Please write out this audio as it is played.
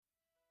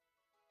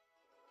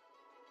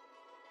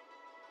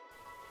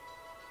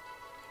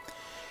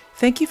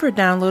Thank you for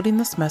downloading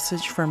this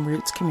message from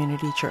Roots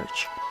Community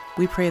Church.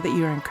 We pray that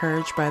you are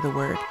encouraged by the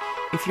word.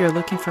 If you are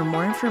looking for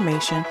more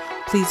information,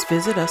 please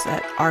visit us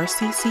at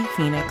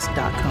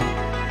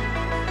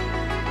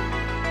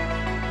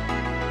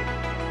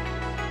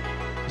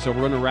rccphoenix.com. So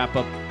we're going to wrap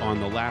up on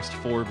the last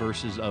 4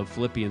 verses of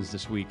Philippians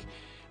this week.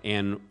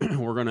 And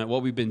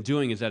what we've been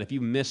doing is that if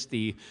you missed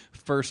the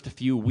first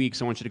few weeks,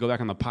 I want you to go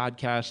back on the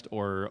podcast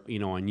or,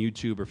 on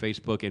YouTube or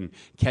Facebook and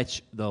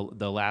catch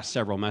the last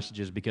several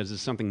messages, because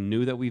it's something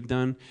new that we've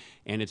done.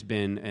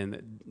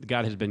 And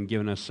God has been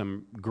giving us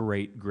some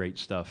great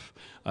stuff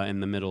in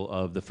the middle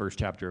of the first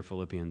chapter of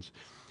Philippians.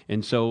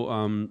 And so,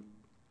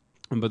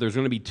 but there's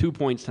going to be 2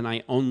 points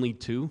tonight, only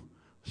 2.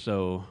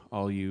 So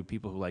all you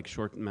people who like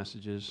short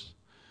messages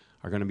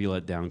are going to be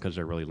let down because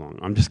they're really long.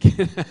 I'm just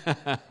kidding.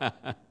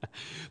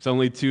 It's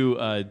only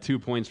 2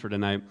 points for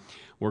tonight.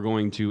 We're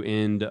going to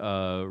end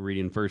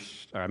reading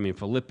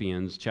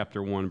Philippians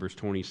chapter 1, verse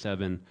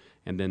 27,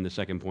 and then the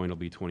second point will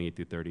be 28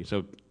 through 30.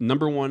 So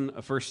number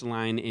 1, first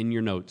line in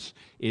your notes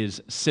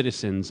is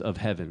citizens of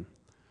heaven.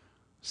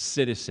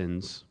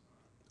 Citizens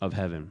of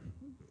heaven.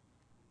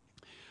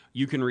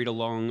 You can read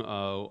along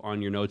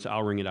on your notes.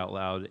 I'll read it out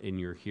loud in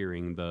your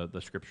hearing,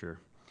 the scripture.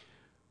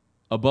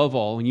 Above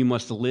all, you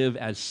must live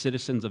as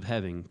citizens of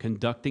heaven,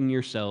 conducting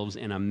yourselves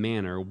in a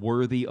manner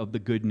worthy of the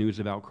good news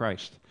about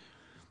Christ.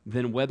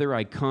 Then whether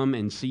I come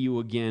and see you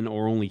again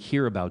or only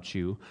hear about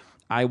you,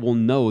 I will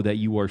know that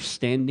you are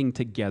standing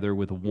together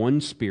with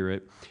one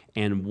spirit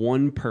and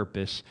one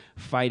purpose,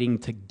 fighting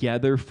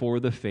together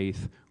for the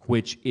faith,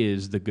 which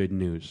is the good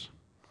news.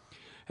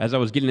 As I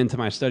was getting into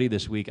my study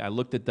this week, I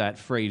looked at that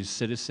phrase,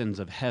 citizens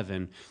of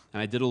heaven,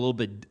 and I did a little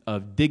bit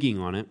of digging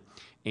on it.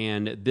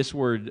 And this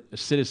word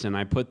citizen,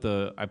 I put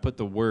the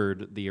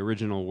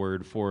original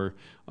word for,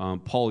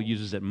 Paul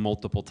uses it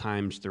multiple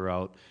times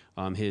throughout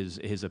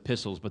his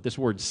epistles. But this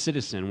word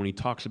citizen, when he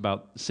talks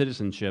about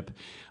citizenship,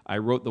 I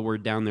wrote the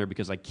word down there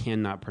because I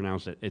cannot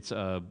pronounce it.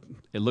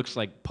 It looks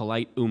like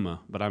polite Uma,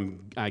 but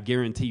I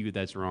guarantee you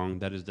that's wrong.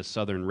 That is the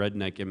southern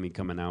redneck in me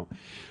coming out.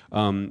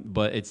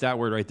 But it's that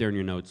word right there in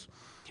your notes.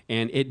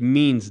 And it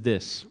means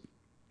this: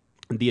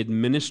 the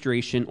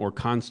administration or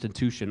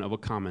constitution of a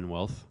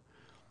commonwealth.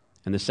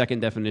 And the second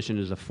definition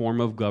is a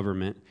form of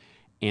government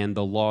and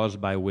the laws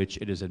by which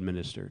it is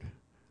administered.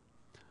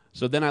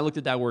 So then I looked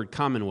at that word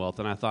commonwealth,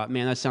 and I thought,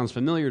 man, that sounds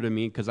familiar to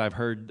me because I've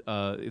heard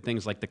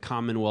things like the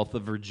Commonwealth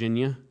of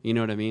Virginia, you know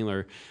what I mean?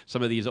 Or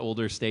some of these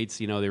older states,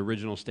 the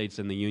original states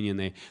in the Union,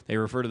 they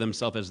refer to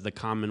themselves as the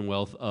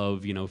Commonwealth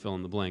of, fill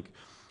in the blank.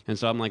 And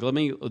so I'm like, let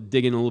me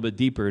dig in a little bit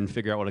deeper and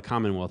figure out what a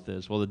commonwealth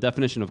is. Well, the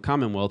definition of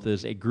commonwealth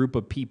is a group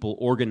of people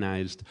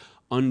organized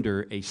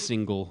under a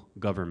single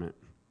government.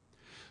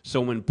 So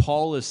when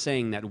Paul is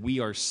saying that we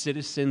are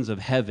citizens of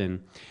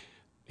heaven,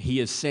 he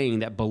is saying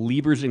that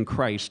believers in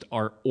Christ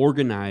are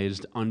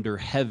organized under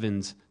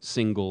heaven's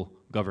single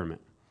government.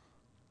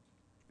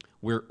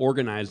 We're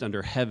organized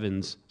under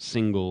heaven's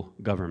single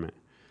government.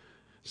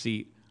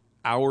 See,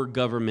 our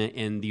government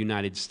in the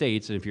United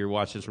States, and if you're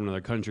watching this from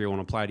another country, it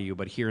won't apply to you,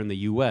 but here in the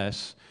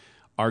U.S.,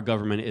 our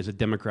government is a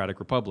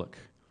democratic republic.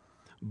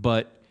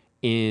 But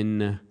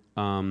in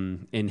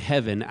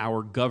heaven,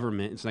 our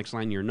government, it's next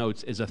line in your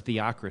notes, is a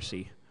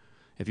theocracy.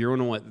 If you don't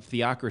know what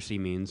theocracy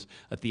means,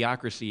 a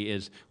theocracy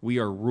is we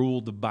are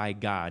ruled by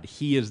God.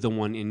 He is the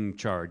one in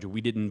charge.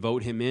 We didn't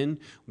vote him in.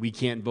 We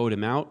can't vote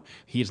him out.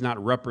 He is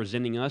not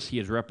representing us. He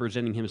is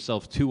representing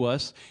himself to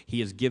us.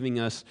 He is giving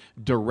us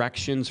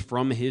directions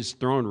from his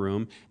throne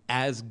room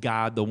as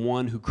God, the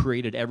one who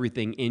created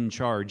everything in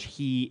charge.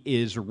 He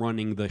is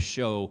running the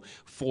show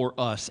for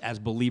us as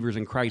believers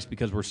in Christ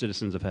because we're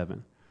citizens of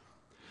heaven.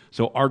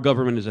 So our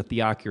government is a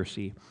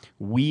theocracy.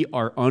 We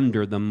are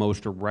under the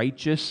most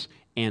righteous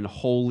and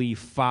holy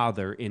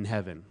Father in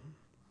heaven.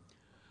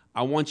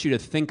 I want you to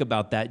think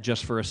about that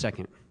just for a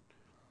second.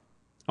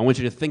 I want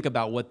you to think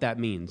about what that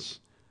means.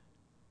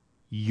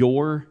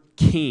 Your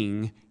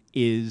king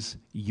is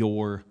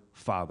your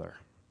father.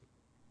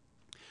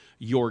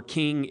 Your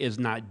king is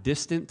not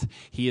distant.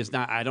 He is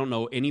not, I don't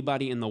know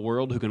anybody in the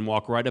world who can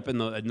walk right up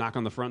knock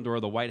on the front door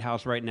of the White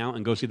House right now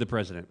and go see the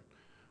president,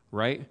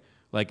 right?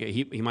 Like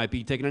he might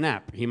be taking a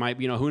nap. He might,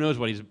 who knows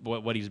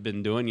what he's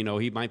been doing.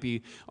 He might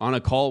be on a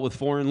call with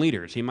foreign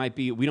leaders. He might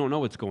be, we don't know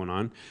what's going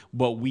on,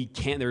 but we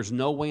can't, there's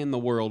no way in the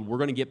world we're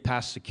going to get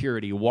past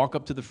security, walk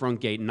up to the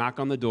front gate, knock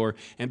on the door,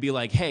 and be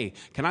like, hey,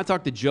 can I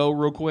talk to Joe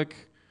real quick?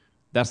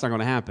 That's not going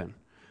to happen.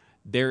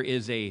 There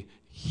is a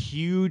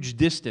huge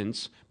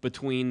distance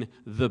between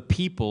the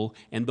people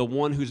and the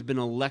one who's been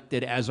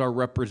elected as our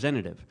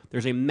representative.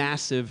 There's a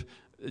massive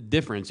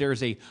difference. There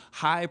is a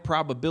high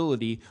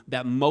probability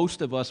that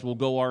most of us will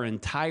go our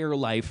entire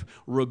life,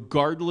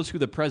 regardless who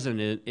the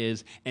president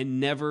is, and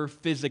never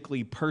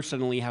physically,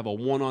 personally have a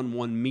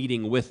one-on-one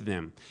meeting with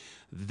them.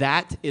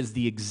 That is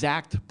the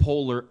exact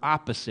polar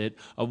opposite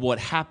of what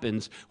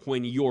happens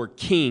when your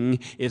king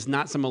is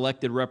not some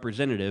elected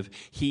representative.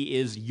 He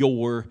is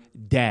your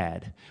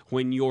dad.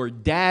 When your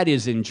dad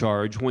is in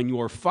charge, when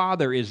your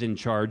father is in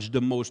charge,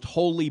 the most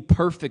holy,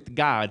 perfect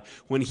God,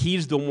 when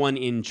he's the one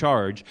in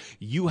charge,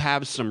 you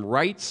have some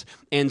rights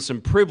and some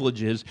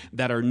privileges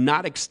that are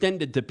not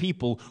extended to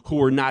people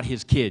who are not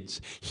his kids.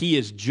 He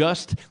is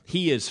just,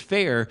 he is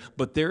fair,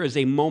 but there is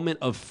a moment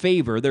of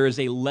favor. There is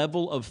a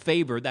level of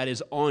favor that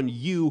is on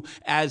you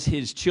as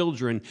his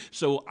children.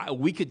 So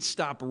we could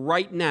stop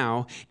right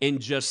now and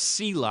just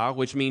Selah,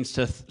 which means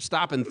to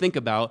stop and think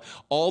about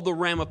all the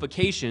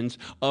ramifications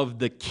of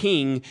the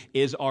king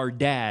is our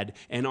dad,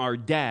 and our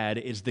dad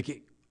is the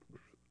king.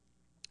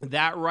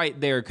 That right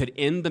there could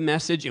end the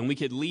message, and we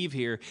could leave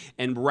here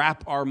and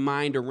wrap our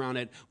mind around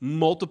it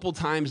multiple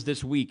times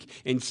this week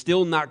and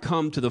still not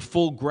come to the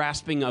full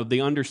grasping of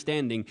the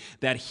understanding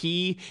that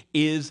he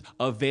is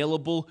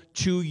available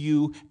to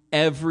you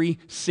every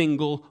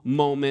single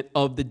moment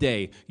of the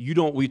day.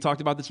 We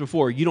talked about this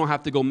before. You don't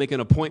have to go make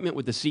an appointment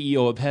with the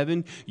CEO of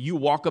heaven. You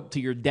walk up to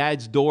your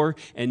dad's door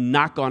and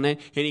knock on it,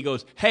 and he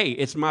goes, hey,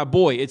 it's my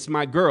boy, it's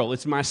my girl,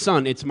 it's my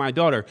son, it's my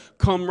daughter.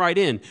 Come right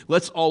in.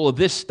 Let's all of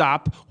this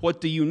stop. What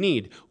do you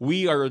need?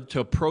 We are to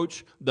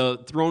approach the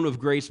throne of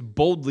grace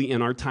boldly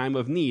in our time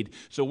of need.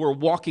 So we're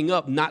walking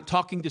up, not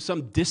talking to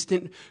some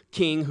distant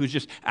king who's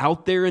just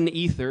out there in the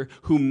ether,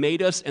 who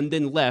made us and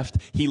then left.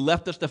 He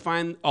left us to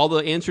find all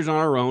the answers on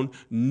our own.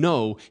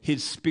 No,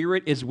 his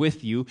spirit is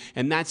with you,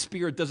 and that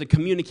spirit doesn't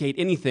communicate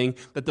anything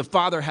that the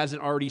Father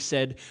hasn't already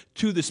said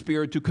to the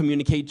Spirit to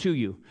communicate to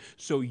you.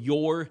 So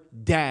your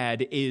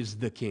dad is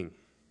the king.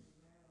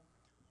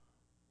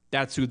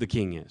 That's who the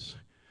king is.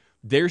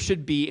 There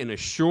should be an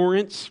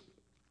assurance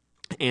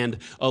and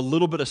a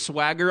little bit of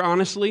swagger,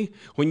 honestly,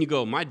 when you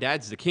go, my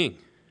dad's the king.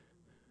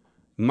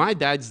 My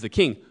dad's the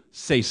king.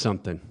 Say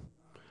something.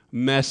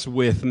 Mess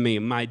with me.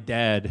 My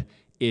dad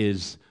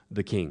is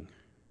the king.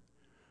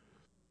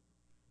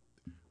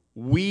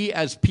 We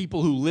as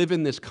people who live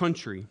in this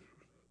country,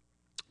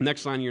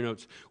 next line in your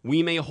notes,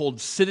 we may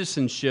hold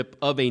citizenship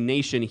of a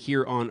nation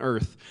here on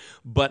earth,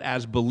 but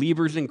as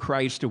believers in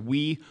Christ,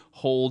 we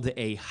hold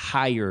a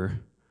higher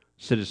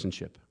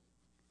citizenship.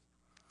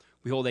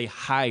 We hold a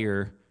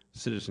higher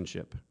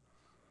citizenship.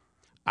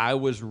 I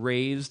was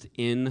raised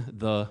in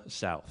the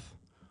South.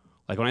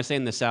 Like when I say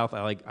in the South,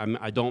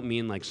 I don't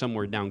mean like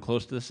somewhere down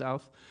close to the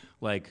South.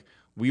 Like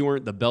we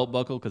weren't the belt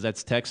buckle because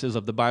that's Texas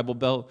of the Bible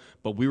Belt,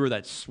 but we were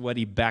that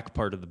sweaty back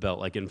part of the belt,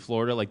 like in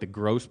Florida, like the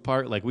gross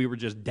part. Like we were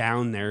just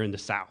down there in the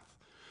South.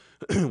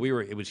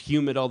 It was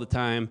humid all the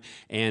time,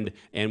 and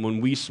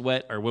when we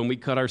sweat or when we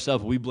cut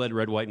ourselves, we bled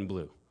red, white, and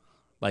blue.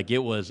 Like it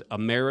was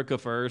America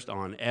first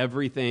on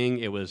everything.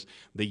 It was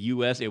the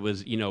U.S. It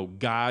was,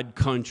 God,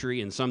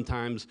 country, and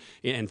sometimes,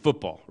 and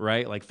football,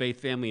 right? Like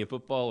faith, family, and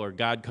football, or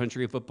God,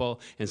 country, and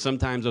football. And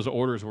sometimes those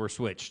orders were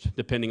switched,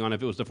 depending on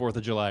if it was the 4th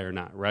of July or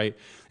not, right?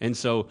 And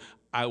so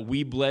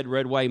we bled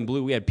red, white, and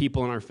blue. We had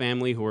people in our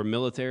family who were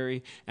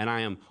military, and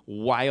I am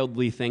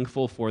wildly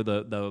thankful for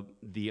the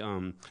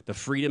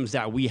freedoms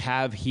that we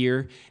have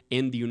here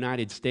in the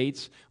United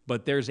States.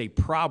 But there's a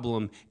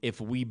problem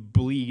if we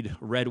bleed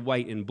red,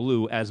 white, and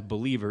blue as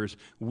believers.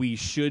 We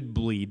should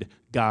bleed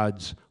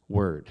God's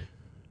word.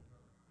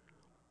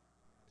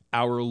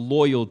 Our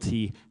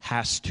loyalty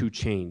has to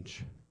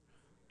change.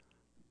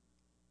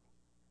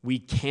 We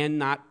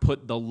cannot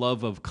put the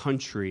love of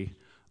country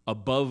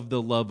above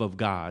the love of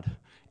God,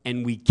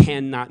 and we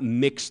cannot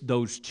mix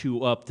those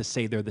two up to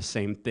say they're the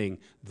same thing.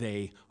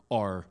 They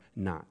are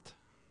not.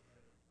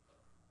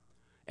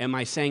 Am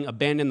I saying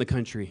abandon the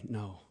country?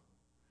 No.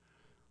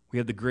 We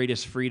have the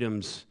greatest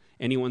freedoms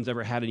anyone's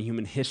ever had in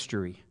human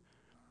history.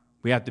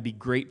 We have to be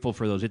grateful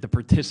for those. We have to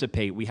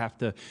participate. We have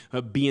to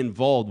be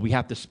involved. We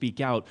have to speak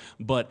out.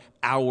 But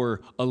our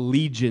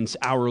allegiance,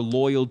 our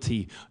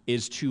loyalty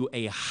is to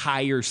a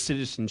higher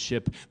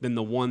citizenship than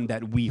the one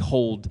that we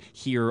hold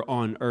here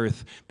on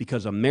earth,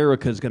 because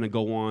America is going to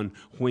go on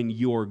when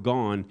you're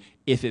gone.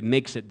 If it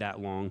makes it that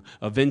long,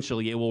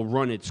 eventually it will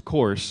run its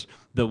course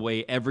the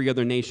way every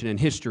other nation in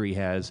history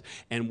has.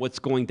 And what's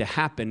going to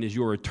happen is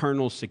your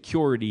eternal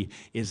security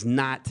is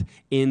not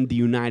in the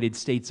United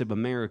States of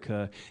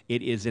America.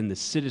 It is in the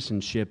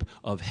citizenship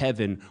of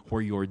heaven,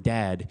 where your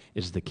dad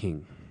is the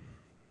king.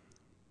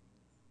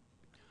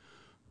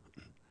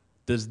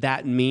 Does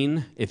that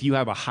mean if you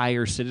have a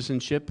higher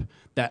citizenship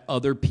that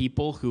other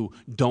people who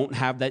don't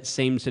have that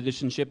same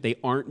citizenship, they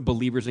aren't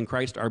believers in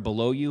Christ, are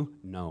below you?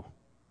 No.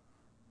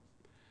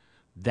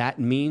 That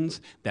means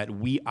that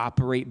we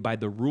operate by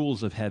the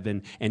rules of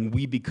heaven, and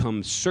we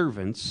become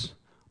servants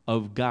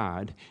of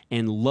God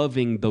and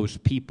loving those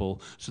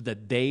people so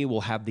that they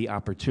will have the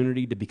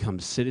opportunity to become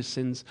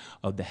citizens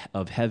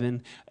of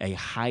heaven, a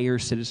higher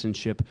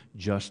citizenship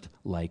just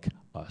like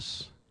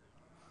us.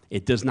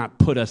 It does not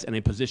put us in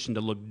a position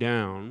to look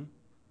down.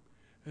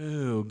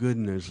 Oh,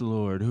 goodness,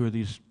 Lord, who are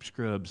these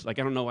scrubs? Like,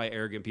 I don't know why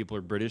arrogant people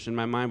are British in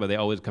my mind, but they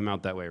always come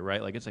out that way,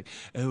 right? Like, it's like,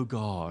 oh,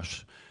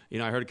 gosh.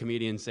 I heard a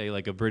comedian say,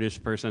 like, a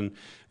British person,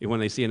 when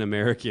they see an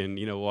American,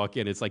 walk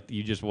in, it's like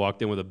you just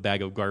walked in with a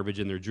bag of garbage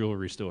in their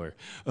jewelry store.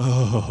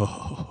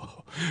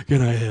 Oh,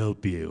 can I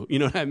help you? You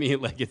know what I mean?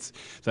 Like,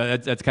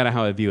 that's kind of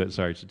how I view it.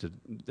 Sorry,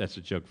 that's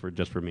a joke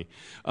just for me.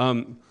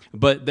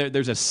 But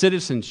there's a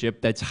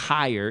citizenship that's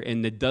higher,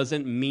 and that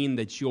doesn't mean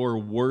that you're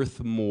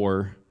worth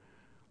more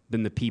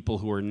than the people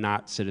who are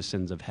not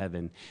citizens of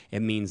heaven.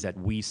 It means that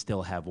we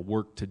still have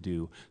work to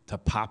do to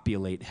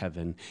populate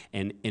heaven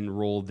and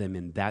enroll them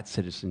in that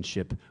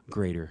citizenship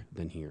greater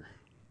than here.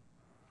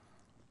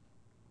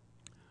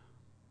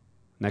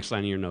 Next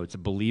line in your notes.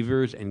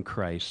 Believers in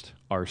Christ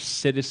are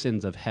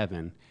citizens of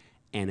heaven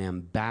and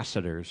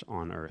ambassadors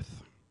on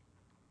earth.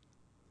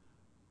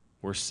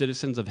 We're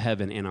citizens of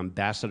heaven and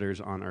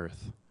ambassadors on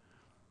earth.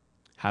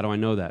 How do I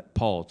know that?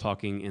 Paul,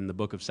 talking in the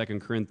book of 2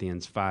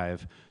 Corinthians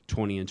 5,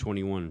 20 and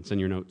 21. It's in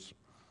your notes.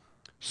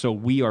 So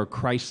we are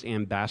Christ's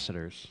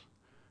ambassadors.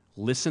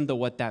 Listen to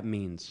what that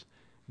means.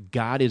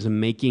 God is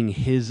making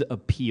his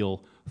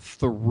appeal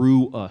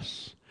through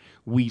us.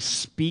 We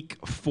speak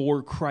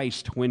for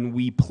Christ when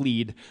we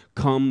plead,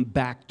 come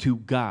back to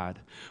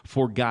God.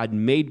 For God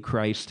made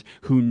Christ,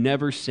 who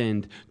never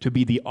sinned, to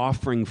be the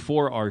offering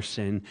for our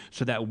sin,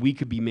 so that we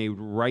could be made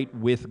right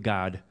with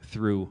God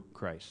through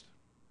Christ.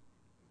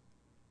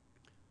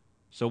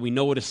 So we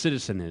know what a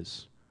citizen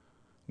is.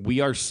 We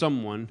are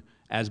someone,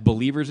 as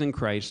believers in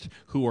Christ,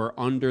 who are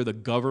under the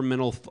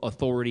governmental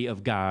authority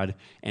of God,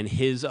 and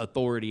his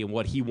authority and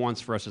what he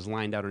wants for us is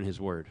lined out in his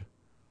word.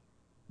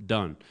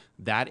 Done.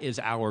 That is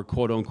our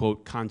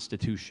quote-unquote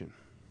constitution.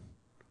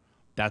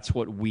 That's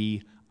what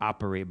we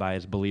operate by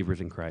as believers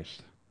in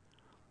Christ.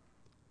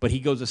 But he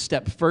goes a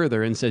step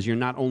further and says you're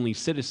not only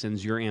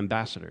citizens, you're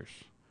ambassadors.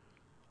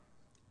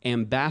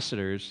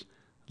 Ambassadors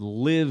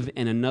live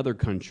in another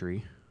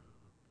country,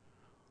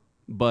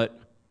 but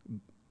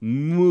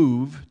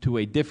move to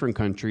a different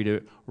country to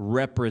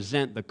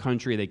represent the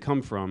country they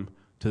come from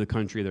to the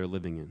country they're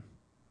living in.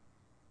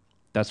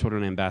 That's what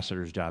an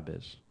ambassador's job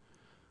is.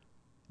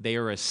 They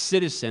are a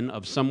citizen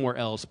of somewhere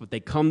else, but they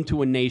come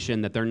to a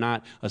nation that they're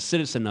not a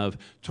citizen of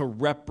to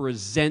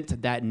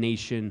represent that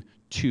nation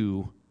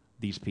to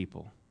these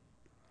people.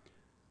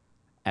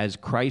 As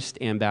Christ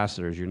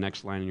ambassadors, your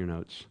next line in your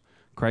notes,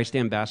 Christ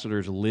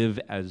ambassadors live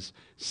as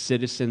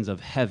citizens of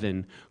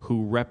heaven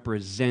who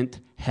represent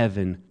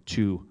heaven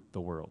to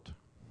the world.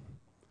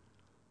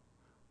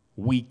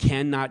 We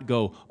cannot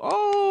go,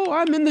 oh,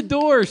 I'm in the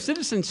door,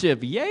 citizenship,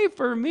 yay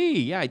for me.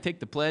 Yeah, I take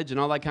the pledge and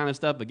all that kind of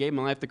stuff. I gave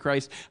my life to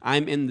Christ.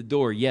 I'm in the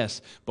door,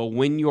 yes. But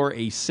when you're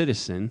a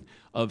citizen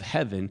of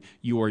heaven,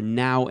 you are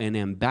now an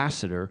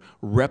ambassador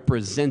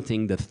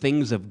representing the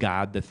things of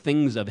God, the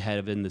things of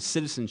heaven, the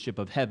citizenship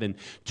of heaven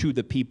to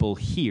the people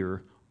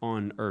here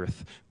on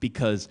earth,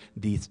 because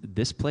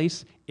this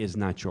place is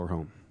not your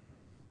home.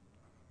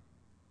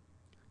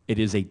 It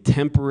is a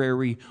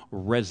temporary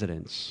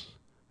residence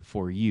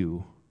for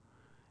you,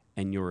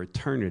 and your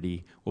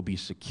eternity will be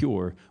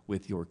secure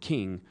with your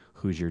king,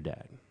 who's your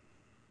dad.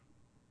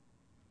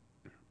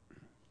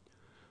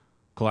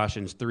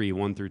 Colossians 3,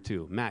 1 through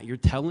 2. Matt, you're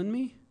telling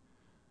me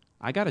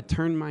I got to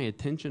turn my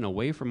attention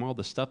away from all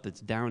the stuff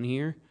that's down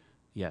here?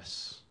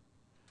 Yes.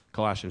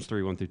 Colossians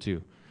 3, 1 through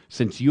 2.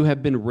 Since you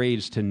have been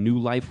raised to new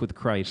life with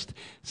Christ,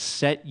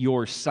 set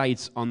your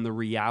sights on the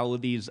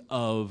realities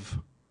of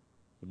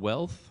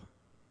wealth?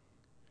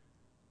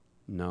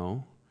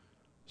 No.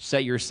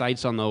 Set your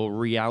sights on the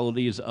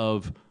realities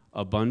of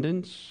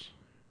abundance?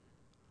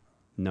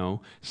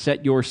 No.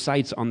 Set your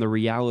sights on the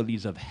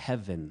realities of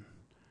heaven,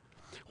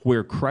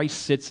 where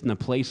Christ sits in the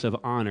place of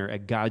honor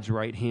at God's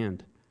right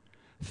hand.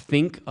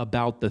 Think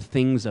about the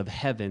things of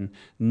heaven,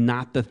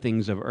 not the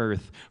things of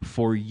earth,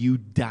 for you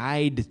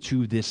died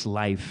to this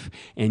life,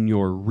 and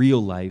your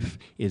real life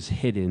is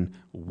hidden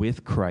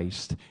with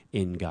Christ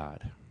in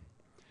God.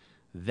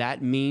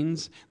 That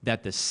means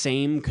that the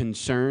same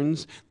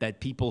concerns that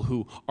people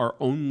who are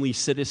only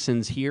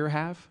citizens here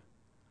have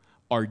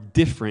are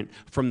different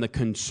from the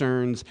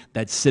concerns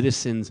that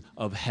citizens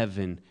of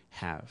heaven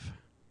have.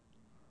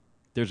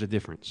 There's a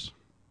difference.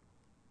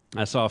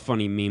 I saw a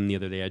funny meme the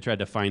other day. I tried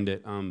to find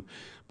it,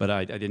 but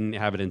I didn't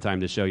have it in time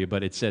to show you.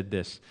 But it said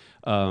this,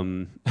 proud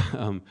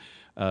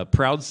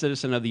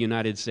citizen of the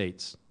United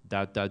States, ...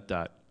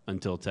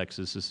 until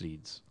Texas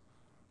secedes.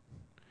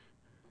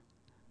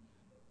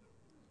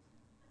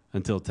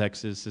 Until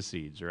Texas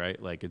secedes,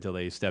 right? Like until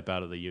they step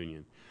out of the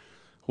Union.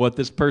 What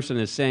this person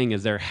is saying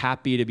is they're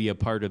happy to be a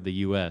part of the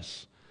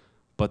U.S.,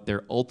 but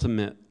their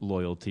ultimate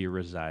loyalty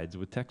resides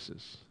with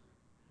Texas.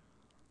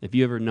 If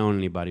you ever known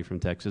anybody from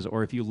Texas,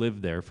 or if you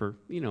lived there for,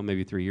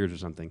 maybe 3 years or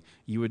something,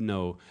 you would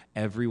know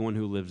everyone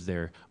who lives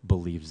there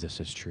believes this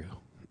is true.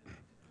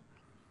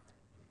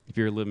 If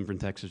you're living from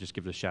Texas, just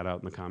give it a shout out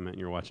in the comment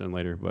and you're watching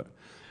later. But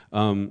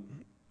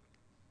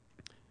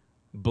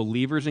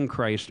believers in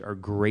Christ are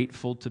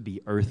grateful to be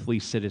earthly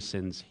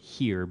citizens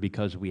here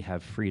because we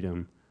have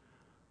freedom,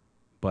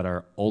 but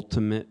our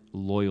ultimate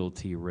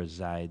loyalty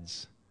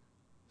resides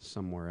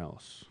somewhere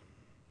else.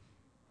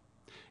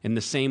 In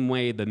the same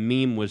way the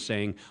meme was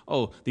saying,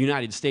 oh, the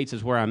United States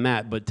is where I'm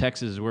at, but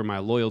Texas is where my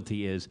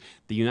loyalty is.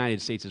 The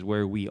United States is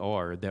where we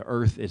are. The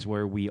earth is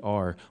where we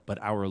are, but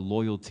our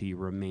loyalty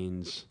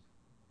remains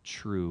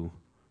true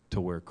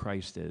to where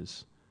Christ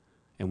is.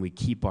 And we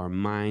keep our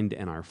mind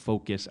and our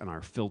focus and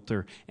our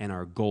filter and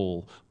our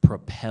goal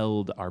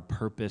propelled, our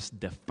purpose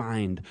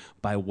defined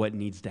by what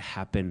needs to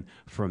happen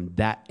from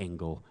that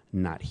angle,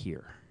 not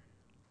here.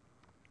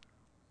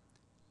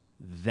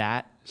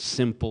 That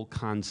simple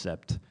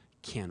concept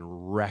can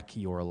wreck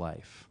your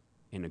life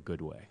in a good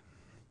way,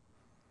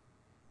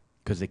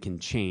 because it can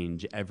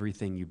change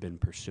everything you've been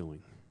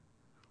pursuing.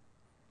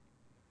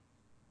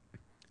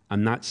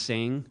 I'm not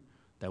saying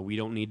that we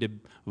don't need to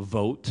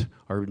vote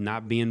or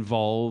not be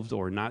involved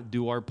or not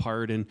do our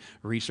part in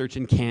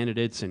researching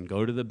candidates and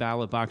go to the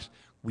ballot box.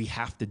 We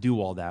have to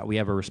do all that. We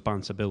have a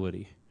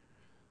responsibility.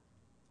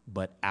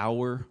 But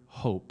our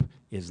hope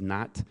is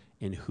not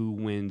in who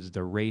wins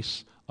the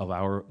race of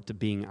to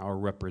being our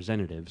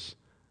representatives,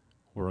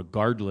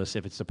 regardless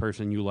if it's the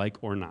person you like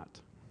or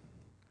not.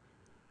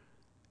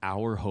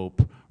 Our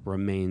hope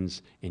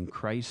remains in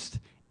Christ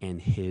and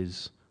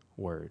His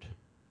Word,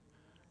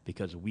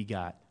 because we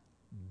got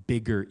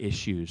bigger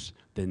issues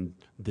than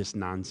this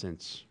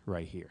nonsense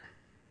right here.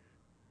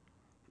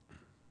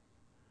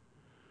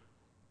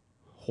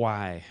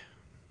 Why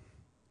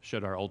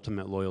should our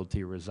ultimate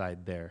loyalty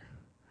reside there?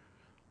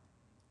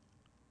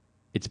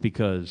 It's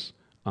because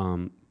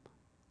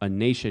a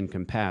nation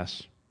can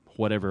pass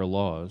whatever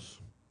laws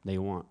they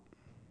want,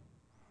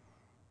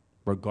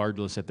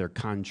 regardless if they're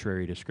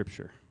contrary to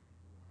Scripture.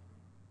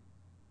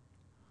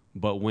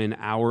 But when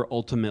our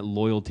ultimate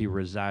loyalty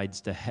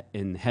resides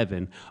in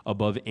heaven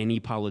above any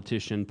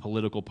politician,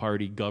 political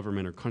party,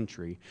 government, or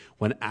country,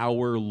 when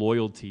our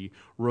loyalty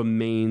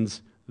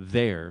remains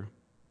there,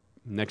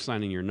 next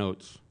line in your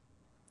notes,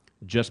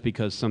 just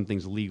because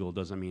something's legal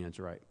doesn't mean it's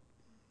right.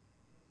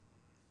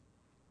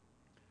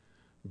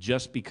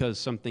 Just because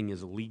something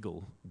is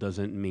legal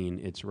doesn't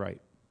mean it's right.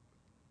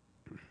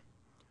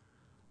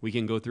 We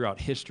can go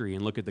throughout history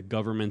and look at the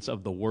governments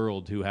of the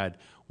world who had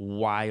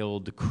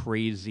wild,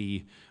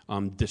 crazy,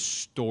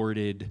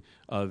 distorted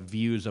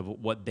views of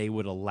what they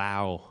would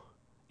allow,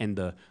 and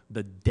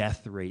the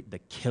death rate, the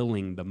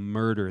killing, the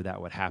murder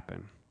that would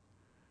happen.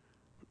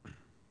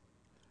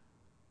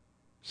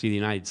 See, the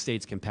United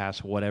States can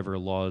pass whatever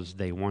laws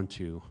they want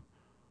to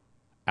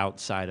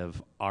outside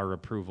of our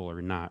approval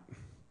or not.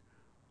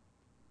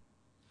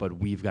 But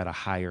we've got a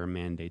higher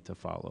mandate to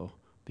follow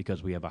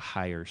because we have a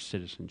higher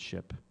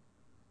citizenship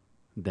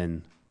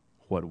than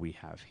what we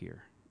have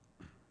here.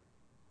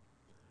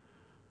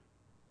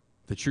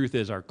 The truth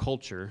is, our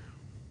culture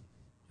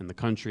and the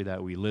country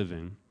that we live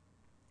in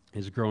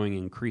is growing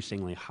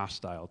increasingly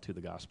hostile to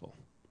the gospel.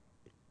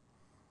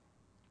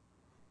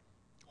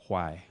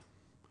 Why?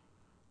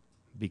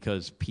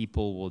 Because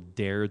people will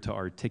dare to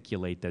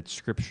articulate that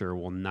Scripture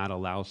will not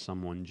allow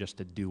someone just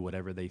to do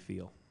whatever they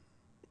feel.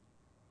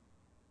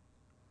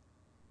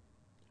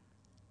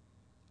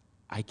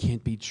 I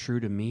can't be true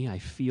to me. I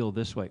feel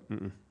this way.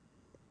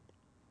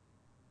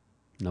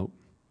 Nope.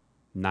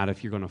 Not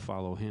if you're going to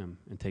follow Him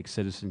and take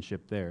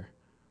citizenship there.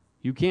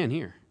 You can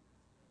here.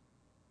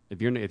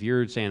 If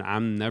you're saying,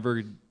 I'm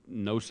never,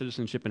 no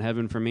citizenship in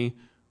heaven for me,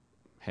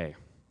 hey,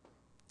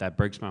 that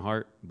breaks my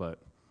heart, but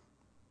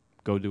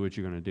go do what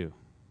you're going to do.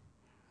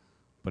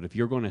 But if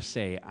you're going to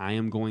say, I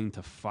am going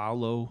to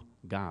follow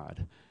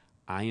God,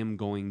 I am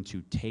going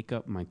to take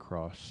up my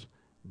cross,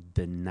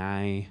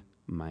 deny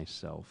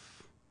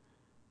myself,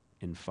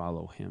 and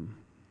follow Him,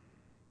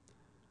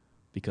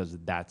 because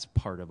that's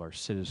part of our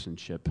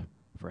citizenship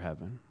for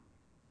heaven.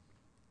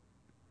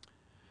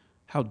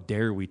 How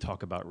dare we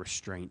talk about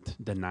restraint,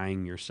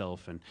 denying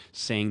yourself, and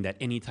saying that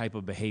any type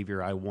of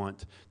behavior I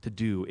want to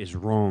do is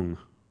wrong.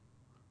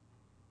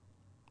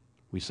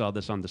 We saw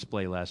this on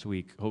display last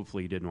week.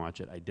 Hopefully you didn't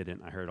watch it. I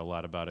didn't. I heard a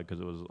lot about it because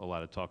it was a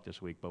lot of talk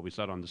this week, but we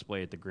saw it on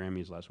display at the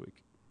Grammys last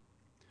week.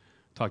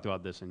 Talked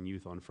about this in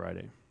youth on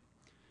Friday.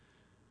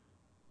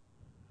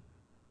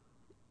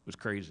 It was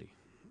crazy.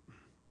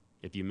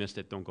 If you missed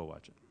it, don't go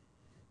watch it.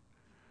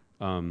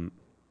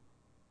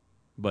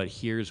 But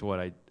here's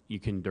what you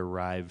can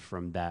derive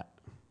from that,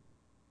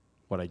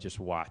 what I just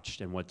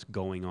watched, and what's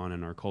going on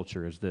in our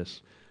culture is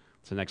this.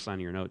 It's the next line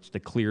of your notes. The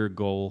clear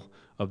goal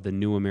of the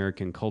new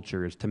American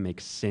culture is to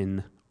make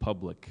sin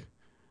public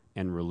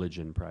and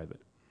religion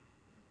private.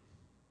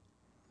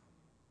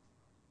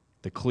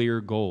 The clear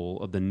goal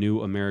of the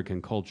new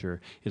American culture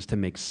is to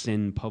make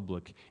sin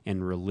public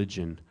and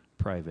religion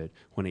private,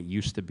 when it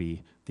used to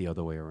be the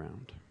other way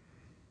around.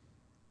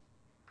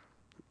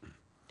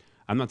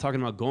 I'm not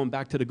talking about going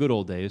back to the good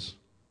old days.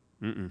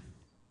 I'm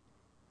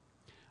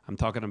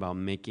talking about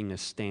making a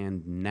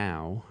stand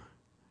now,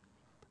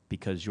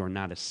 because you're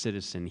not a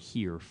citizen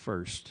here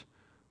first.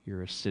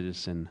 You're a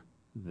citizen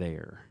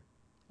there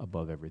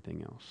above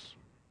everything else.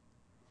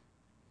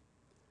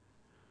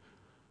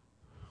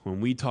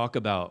 When we talk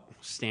about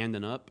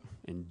standing up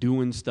and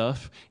doing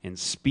stuff and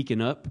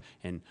speaking up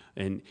and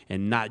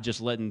not just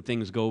letting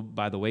things go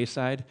by the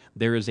wayside,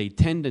 there is a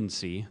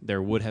tendency,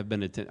 there would have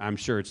been I'm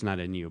sure it's not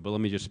in you, but let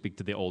me just speak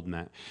to the old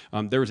Matt.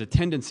 There was a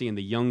tendency in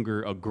the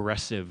younger,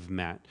 aggressive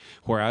Matt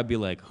where I'd be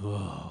like,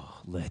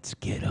 oh, let's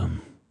get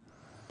him.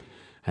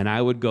 And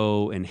I would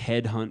go and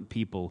headhunt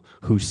people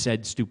who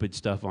said stupid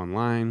stuff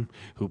online,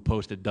 who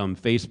posted dumb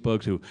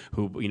Facebooks,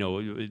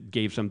 who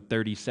gave some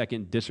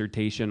 30-second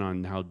dissertation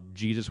on how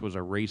Jesus was a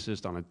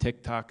racist on a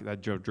TikTok.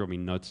 That drove me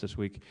nuts this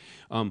week.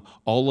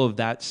 All of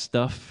that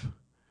stuff,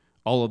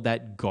 all of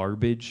that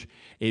garbage,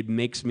 it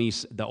makes me,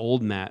 the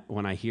old Matt,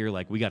 when I hear,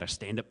 like, we got to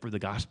stand up for the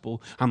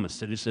gospel. I'm a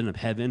citizen of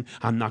heaven.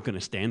 I'm not going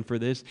to stand for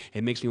this.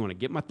 It makes me want to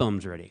get my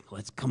thumbs ready.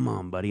 Come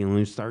on, buddy.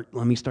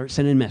 Let me start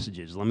sending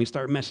messages. Let me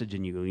start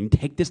messaging you. You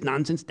take this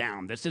nonsense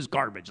down. This is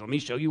garbage. Let me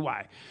show you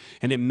why.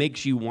 And it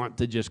makes you want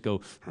to just go,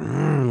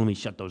 let me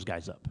shut those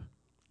guys up.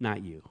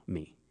 Not you,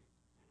 me.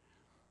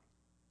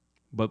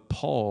 But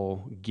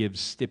Paul gives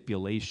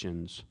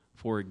stipulations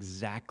for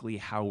exactly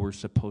how we're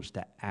supposed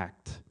to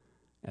act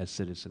as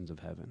citizens of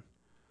heaven.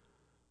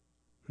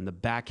 In the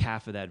back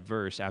half of that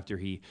verse, after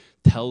he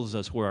tells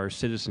us where our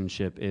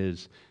citizenship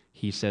is,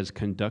 he says,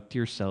 conduct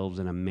yourselves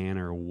in a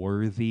manner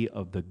worthy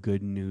of the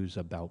good news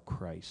about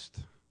Christ.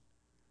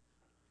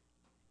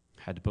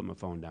 Had to put my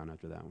phone down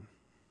after that one.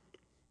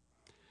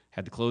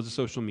 Had to close the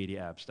social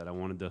media apps that I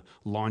wanted to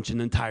launch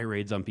into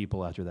tirades on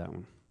people after that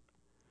one.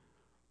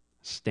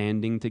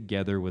 Standing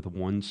together with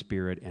one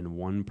spirit and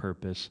one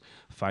purpose,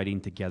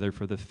 fighting together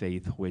for the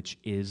faith, which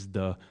is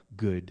the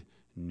good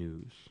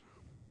news.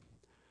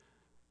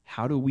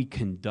 How do we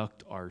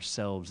conduct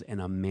ourselves in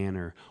a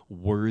manner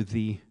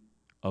worthy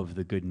of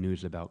the good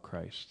news about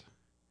Christ?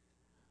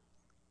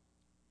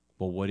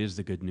 Well, what is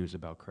the good news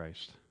about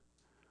Christ?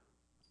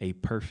 A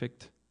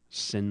perfect,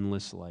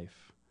 sinless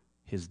life,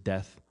 his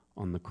death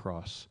on the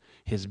cross,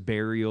 his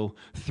burial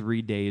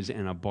 3 days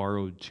in a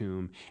borrowed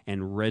tomb,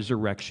 and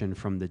resurrection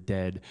from the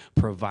dead,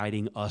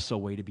 providing us a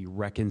way to be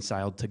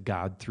reconciled to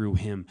God through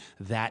him.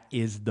 That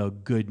is the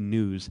good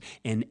news.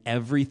 And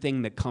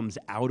everything that comes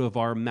out of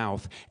our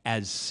mouth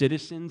as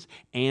citizens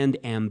and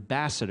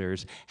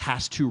ambassadors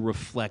has to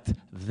reflect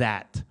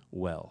that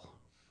well.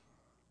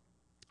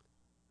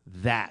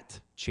 That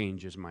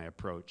changes my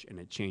approach, and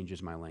it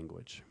changes my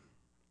language.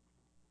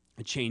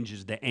 It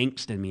changes the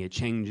angst in me. It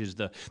changes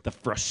the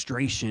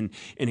frustration,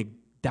 and it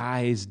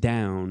dies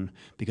down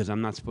because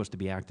I'm not supposed to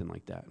be acting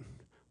like that.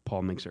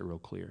 Paul makes it real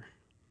clear.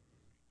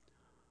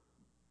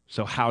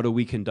 So how do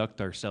we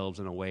conduct ourselves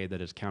in a way that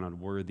is counted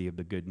worthy of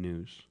the good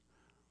news?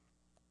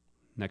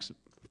 Next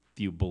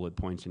few bullet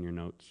points in your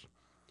notes.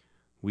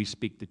 We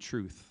speak the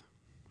truth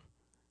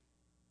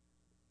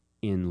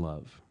in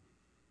love.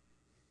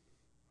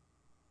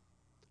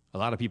 A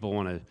lot of people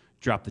want to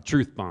drop the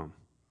truth bomb.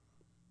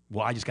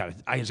 Well, I just got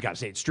to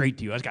say it straight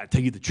to you. I just got to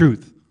tell you the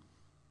truth.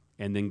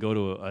 And then go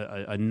to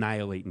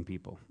annihilating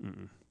people.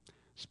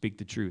 Speak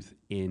the truth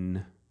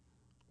in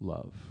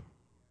love.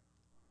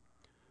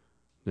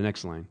 The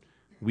next line.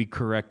 We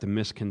correct the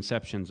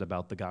misconceptions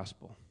about the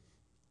gospel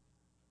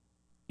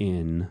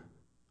in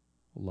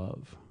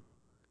love.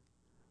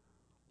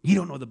 You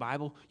don't know the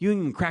Bible. You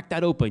didn't even crack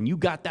that open. You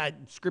got that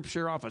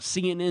scripture off of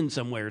CNN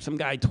somewhere. Some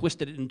guy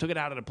twisted it and took it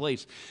out of the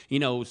place.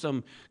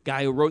 Some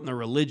guy who wrote in the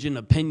religion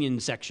opinion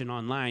section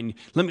online.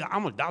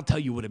 I'll tell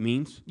you what it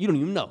means. You don't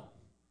even know.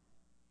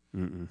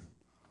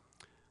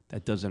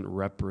 That doesn't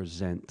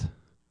represent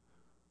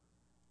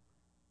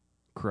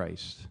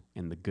Christ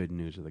and the good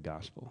news of the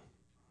gospel.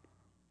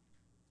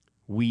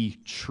 We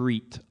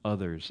treat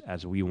others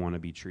as we want to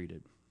be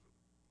treated.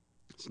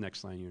 It's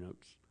next line in your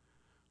notes.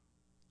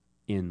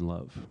 In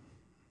love.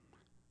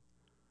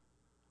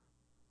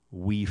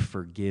 We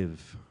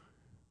forgive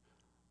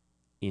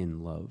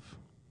in love.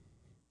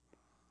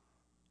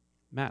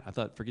 Matt, I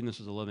thought forgiveness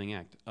was a loving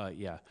act.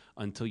 Yeah,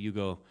 until you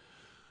go,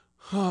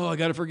 oh, I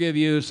got to forgive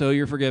you, so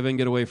you're forgiven,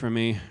 get away from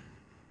me.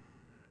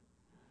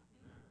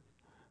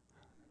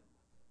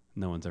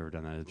 No one's ever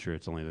done that. It's true,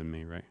 it's only been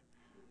me, right?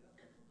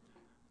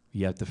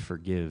 You have to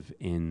forgive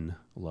in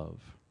love.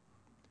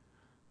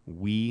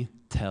 We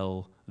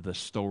tell the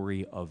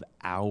story of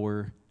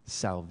our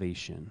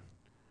salvation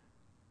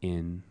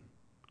in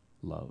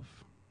love.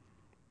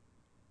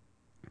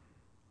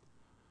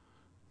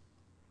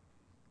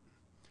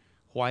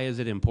 Why is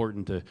it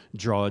important to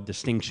draw a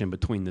distinction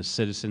between the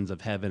citizens of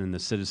heaven and the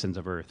citizens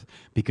of earth?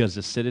 Because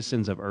the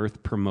citizens of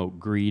earth promote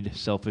greed,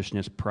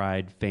 selfishness,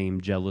 pride, fame,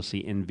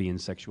 jealousy, envy, and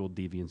sexual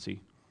deviancy.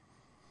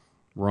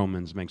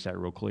 Romans makes that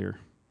real clear.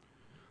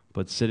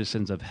 But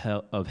citizens of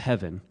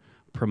heaven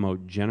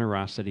promote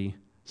generosity,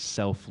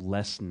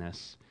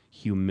 selflessness,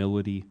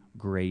 humility,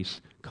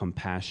 grace,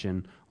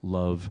 compassion,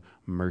 love,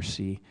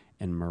 mercy,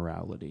 and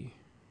morality.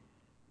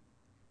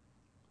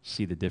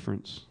 See the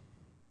difference?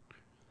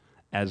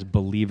 As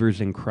believers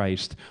in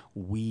Christ,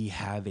 we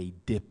have a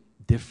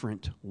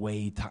different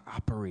way to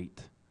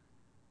operate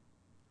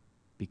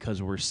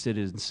because we're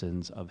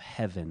citizens of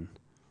heaven,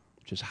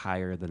 which is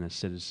higher than the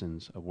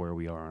citizens of where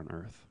we are on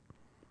earth.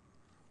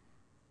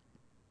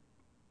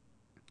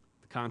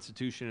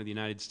 Constitution of the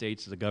United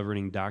States is a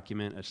governing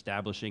document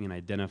establishing and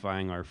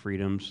identifying our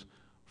freedoms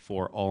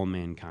for all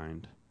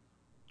mankind,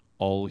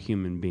 all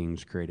human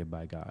beings created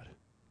by God.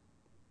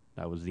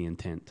 That was the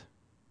intent.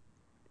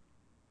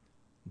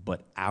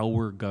 But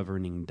our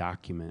governing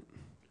document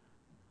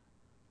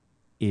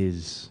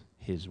is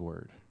His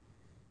Word.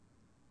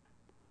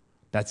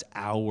 That's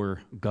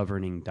our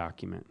governing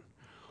document.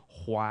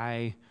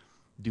 Why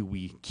do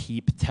we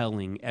keep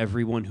telling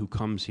everyone who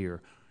comes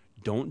here,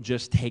 don't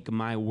just take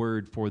my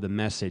word for the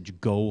message.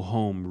 Go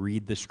home,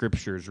 read the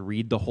scriptures,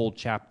 read the whole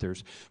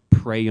chapters,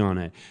 pray on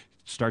it.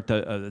 Start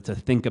to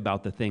think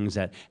about the things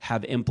that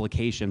have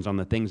implications on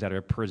the things that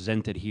are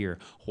presented here.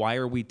 Why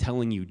are we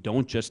telling you,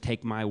 don't just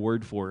take my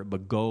word for it,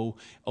 but go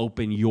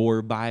open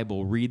your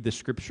Bible, read the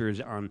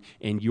scriptures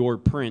in your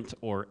print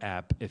or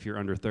app if you're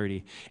under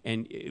 30,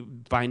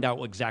 and find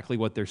out exactly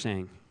what they're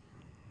saying?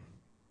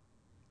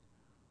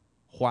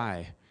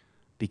 Why?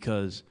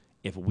 Because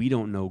if we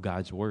don't know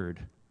God's word,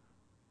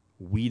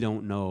 we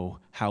don't know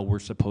how we're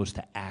supposed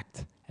to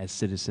act as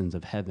citizens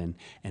of heaven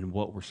and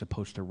what we're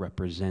supposed to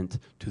represent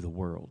to the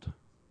world.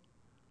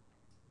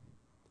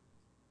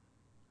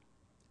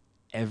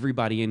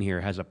 Everybody in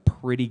here has a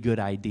pretty good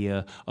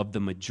idea of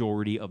the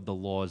majority of the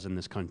laws in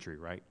this country,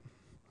 right?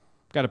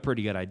 Got a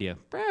pretty good idea.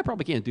 I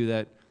probably can't do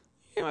that.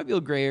 It might be a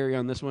little gray area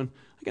on this one.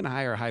 I'm going to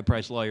hire a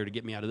high-priced lawyer to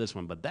get me out of this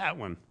one, but that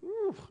one,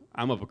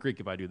 I'm up a creek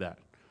if I do that.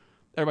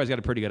 Everybody's got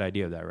a pretty good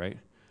idea of that, right?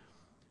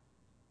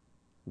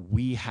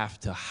 We have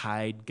to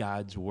hide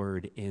God's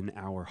word in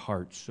our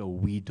hearts so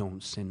we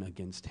don't sin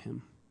against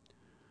Him.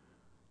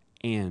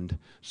 And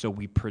so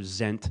we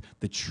present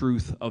the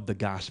truth of the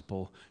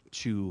gospel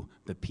to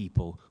the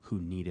people who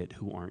need it,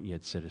 who aren't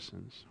yet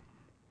citizens.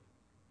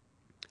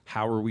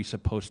 How are we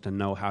supposed to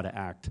know how to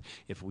act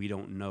if we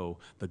don't know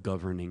the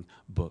governing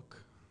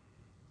book?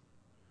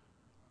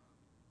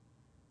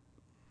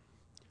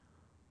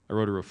 I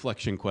wrote a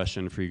reflection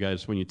question for you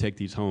guys. When you take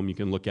these home, you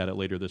can look at it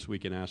later this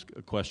week and ask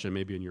a question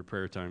maybe in your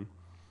prayer time,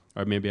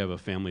 or maybe have a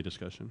family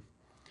discussion.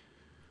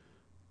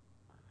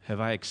 Have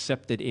I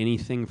accepted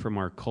anything from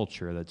our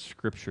culture that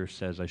Scripture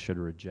says I should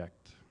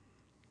reject?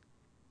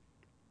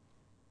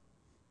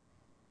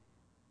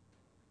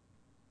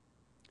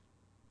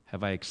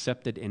 Have I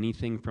accepted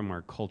anything from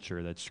our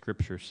culture that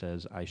Scripture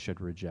says I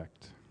should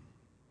reject?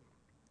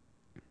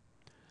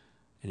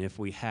 And if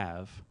we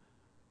have,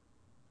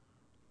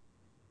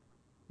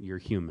 you're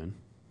human,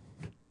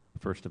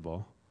 first of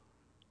all.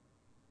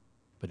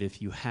 But if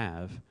you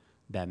have,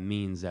 that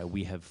means that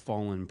we have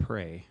fallen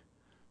prey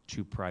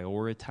to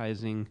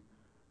prioritizing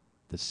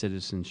the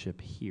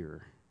citizenship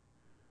here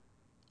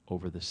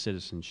over the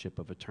citizenship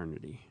of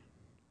eternity.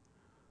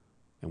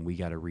 And we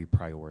got to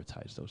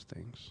reprioritize those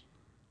things.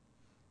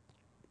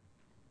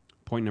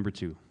 Point number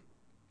 2.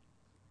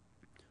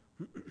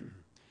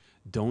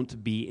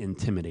 Don't be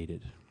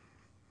intimidated.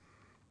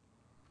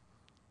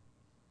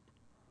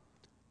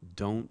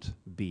 Don't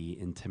be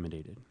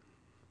intimidated.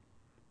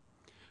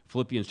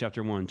 Philippians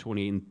chapter 1,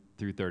 28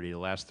 through 30, the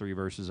last 3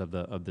 verses of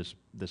this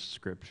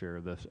scripture,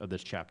 of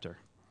this chapter.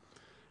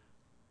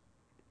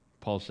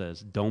 Paul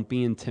says, don't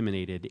be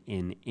intimidated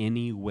in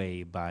any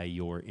way by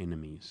your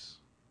enemies.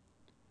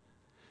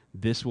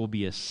 This will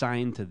be a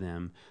sign to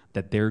them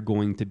that they're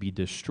going to be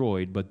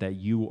destroyed, but that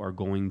you are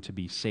going to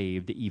be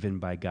saved even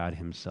by God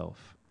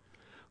Himself.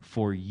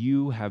 For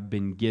you have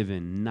been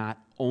given not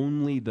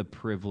only the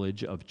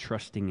privilege of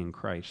trusting in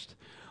Christ,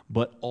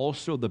 but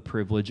also the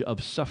privilege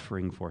of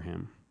suffering for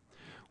Him.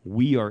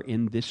 We are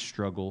in this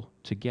struggle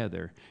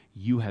together.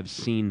 You have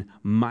seen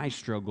my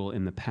struggle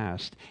in the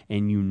past,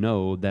 and you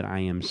know that I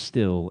am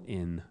still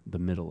in the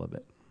middle of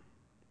it.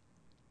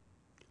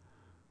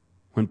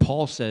 When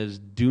Paul says,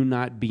 do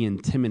not be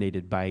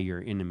intimidated by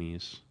your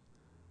enemies,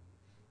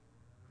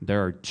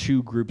 there are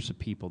 2 groups of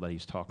people that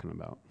he's talking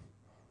about.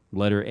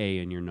 Letter A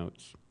in your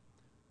notes.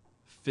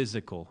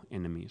 Physical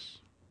enemies.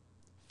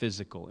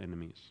 Physical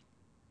enemies.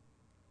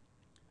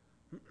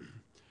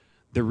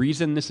 The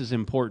reason this is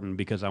important,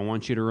 because I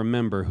want you to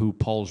remember who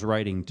Paul's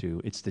writing to.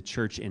 It's the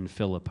church in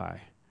Philippi.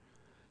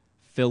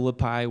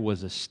 Philippi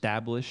was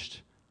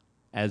established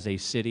as a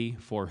city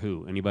for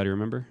who? Anybody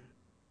remember?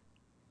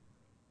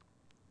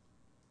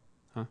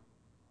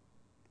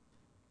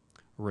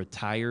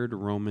 Retired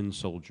Roman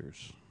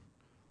soldiers.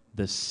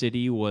 The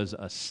city was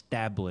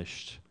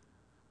established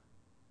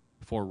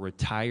for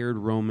retired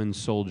Roman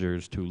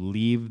soldiers to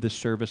leave the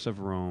service of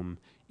Rome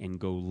and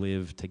go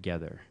live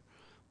together.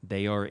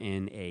 They are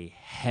in a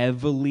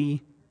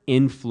heavily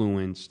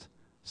influenced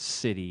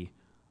city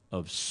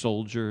of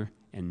soldier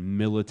and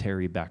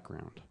military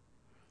background.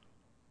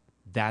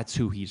 That's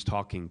who he's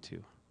talking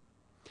to.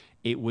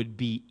 It would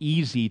be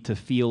easy to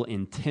feel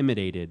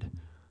intimidated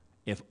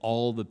if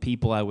all the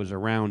people I was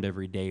around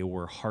every day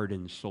were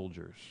hardened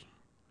soldiers.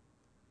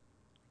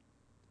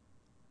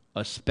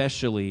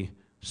 Especially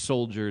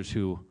soldiers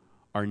who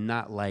are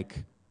not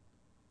like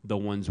the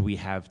ones we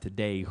have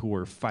today who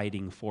are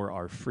fighting for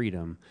our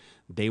freedom.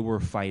 They were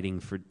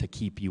fighting to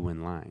keep you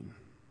in line.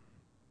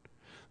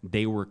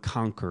 They were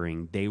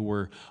conquering. They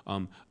were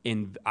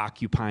in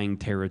occupying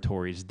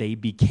territories. They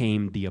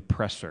became the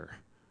oppressor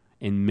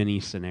in many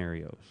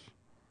scenarios.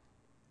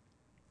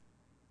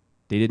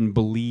 They didn't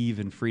believe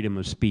in freedom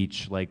of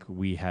speech like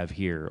we have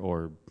here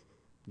or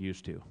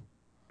used to.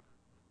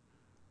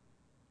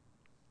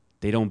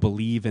 They don't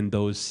believe in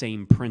those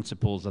same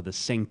principles of the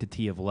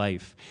sanctity of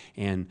life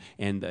and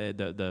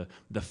the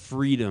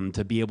freedom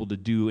to be able to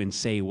do and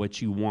say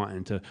what you want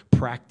and to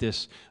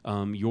practice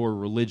your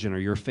religion or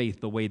your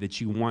faith the way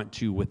that you want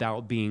to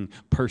without being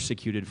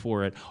persecuted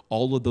for it.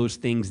 All of those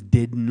things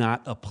did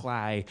not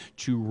apply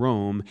to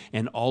Rome,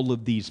 and all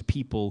of these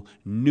people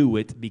knew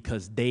it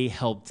because they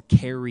helped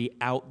carry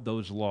out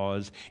those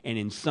laws, and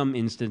in some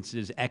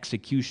instances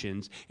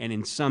executions, and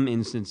in some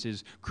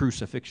instances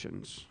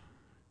crucifixions.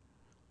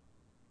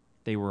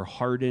 They were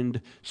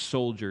hardened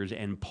soldiers,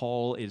 and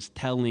Paul is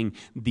telling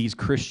these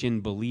Christian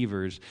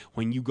believers,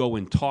 when you go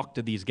and talk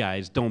to these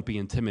guys, don't be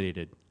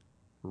intimidated.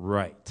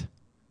 Right.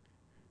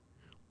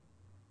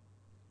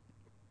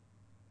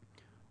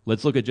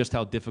 Let's look at just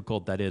how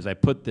difficult that is. I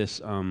put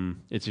this,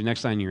 it's your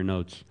next line in your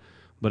notes,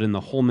 but in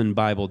the Holman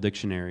Bible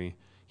Dictionary,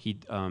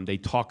 they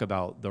talk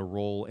about the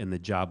role and the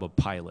job of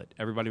Pilate.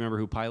 Everybody remember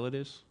who Pilate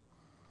is?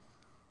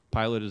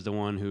 Pilate is the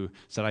one who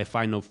said, I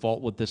find no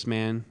fault with this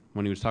man,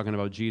 when he was talking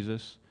about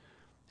Jesus.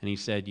 And he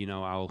said,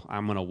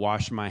 I'm going to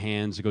wash my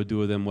hands, go do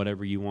with them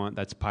whatever you want.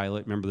 That's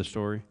Pilate. Remember the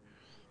story?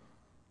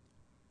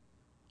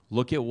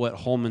 Look at what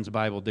Holman's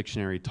Bible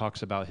Dictionary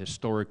talks about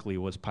historically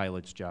was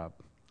Pilate's job.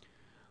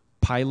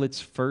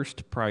 Pilate's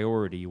first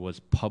priority was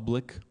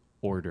public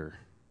order.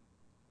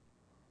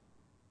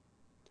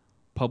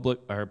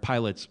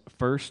 Pilate's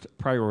first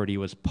priority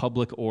was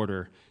public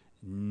order,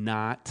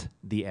 not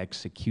the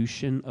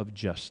execution of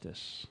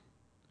justice.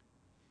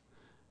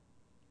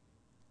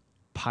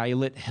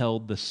 Pilate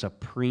held the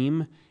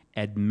supreme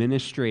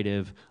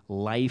administrative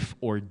life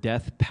or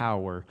death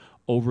power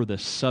over the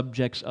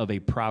subjects of a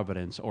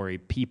province or a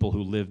people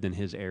who lived in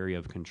his area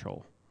of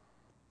control.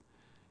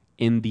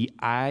 In the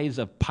eyes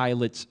of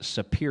Pilate's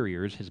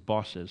superiors, his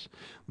bosses,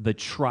 the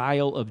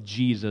trial of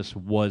Jesus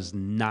was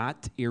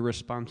not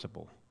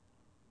irresponsible.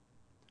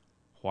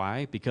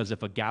 Why? Because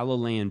if a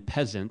Galilean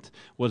peasant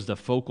was the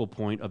focal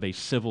point of a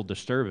civil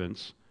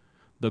disturbance,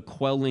 the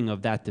quelling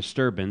of that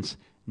disturbance,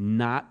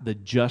 not the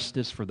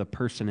justice for the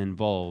person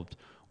involved,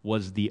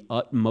 was the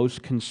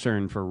utmost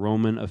concern for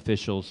Roman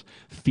officials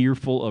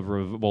fearful of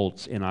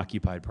revolts in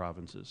occupied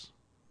provinces.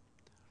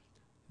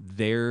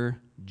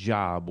 Their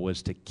job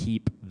was to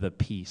keep the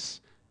peace,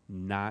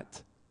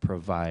 not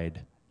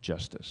provide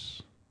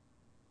justice.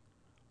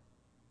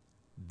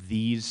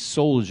 These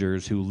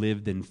soldiers who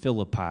lived in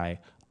Philippi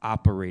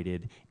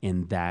operated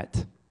in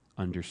that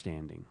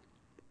understanding.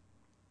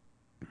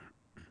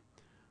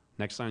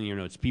 Next line in your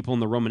notes. People in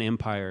the Roman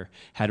Empire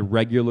had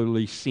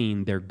regularly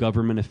seen their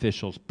government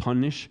officials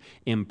punish,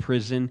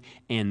 imprison,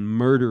 and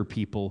murder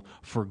people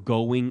for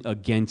going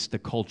against the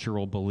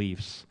cultural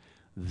beliefs.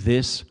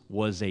 This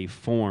was a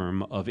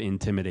form of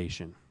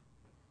intimidation.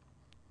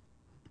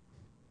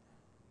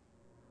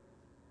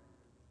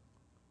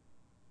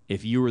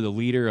 If you were the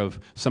leader of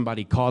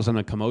somebody causing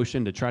a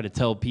commotion to try to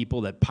tell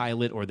people that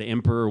Pilate or the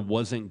emperor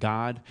wasn't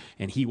God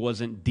and he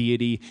wasn't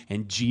deity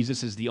and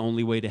Jesus is the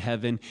only way to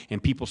heaven,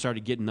 and people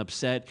started getting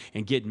upset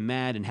and getting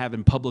mad and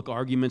having public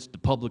arguments at the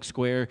public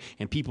square,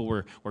 and people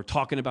were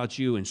talking about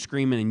you and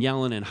screaming and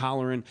yelling and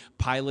hollering,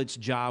 Pilate's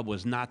job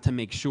was not to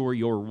make sure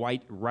your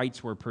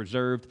rights were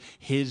preserved.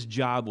 His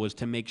job was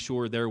to make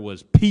sure there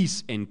was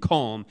peace and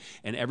calm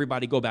and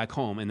everybody go back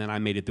home, and then I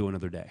made it through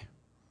another day.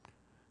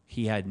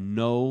 He had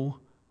no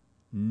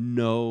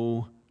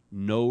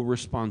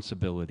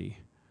responsibility.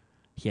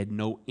 He had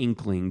no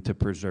inkling to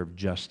preserve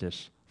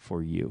justice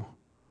for you.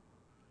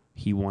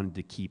 He wanted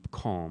to keep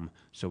calm,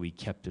 so he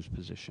kept his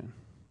position.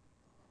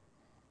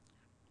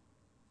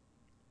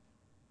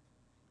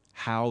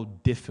 How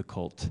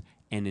difficult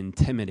and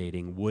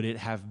intimidating would it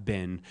have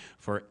been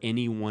for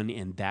anyone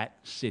in that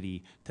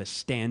city to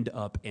stand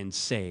up and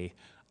say,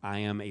 I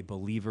am a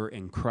believer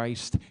in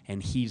Christ,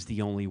 and he's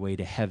the only way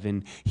to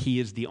heaven. He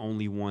is the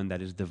only one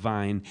that is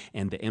divine,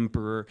 and the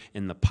emperor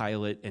and the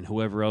Pilate and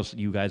whoever else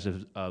you guys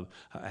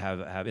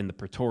have in the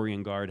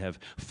Praetorian Guard have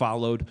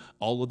followed,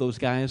 all of those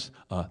guys,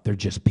 they're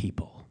just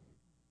people,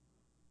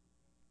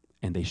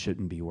 and they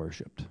shouldn't be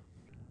worshipped.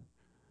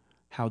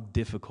 How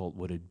difficult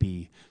would it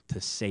be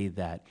to say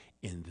that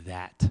in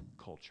that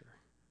culture?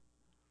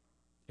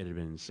 It would have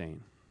been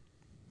insane.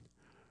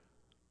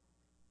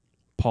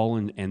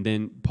 And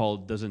then Paul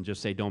doesn't just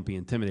say don't be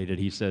intimidated.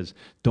 He says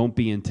don't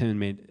be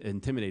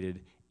intimidated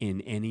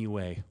in any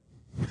way.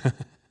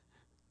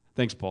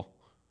 Thanks, Paul.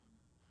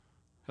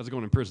 How's it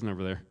going in prison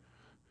over there?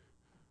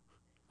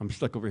 I'm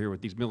stuck over here with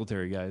these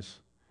military guys.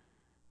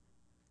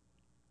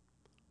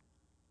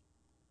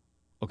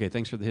 Okay,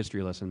 thanks for the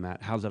history lesson,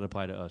 Matt. How does that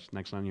apply to us?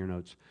 Next line in your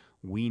notes.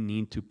 We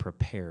need to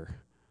prepare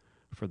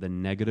for the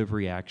negative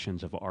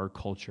reactions of our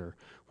culture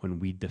when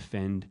we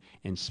defend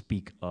and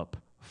speak up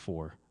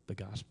for the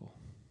gospel.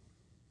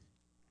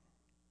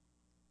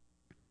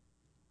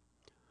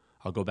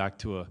 I'll go back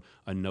to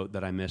a note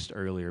that I missed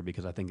earlier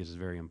because I think this is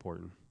very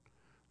important.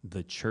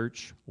 The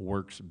church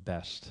works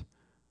best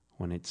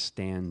when it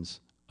stands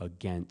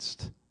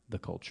against the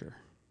culture.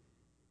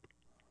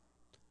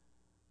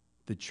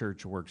 The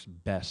church works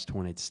best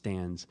when it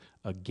stands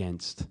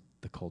against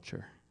the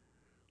culture.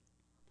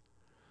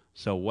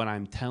 So what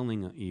I'm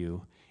telling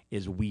you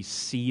is we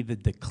see the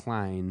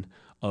decline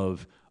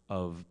of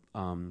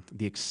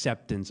the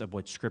acceptance of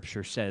what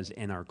Scripture says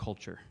in our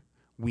culture.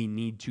 We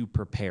need to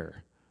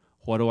prepare.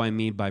 What do I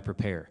mean by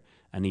prepare?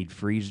 I need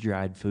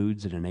freeze-dried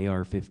foods and an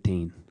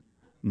AR-15.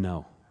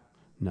 No.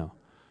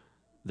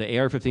 The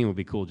AR-15 would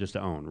be cool just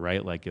to own,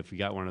 right? Like if you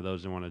got one of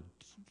those and want to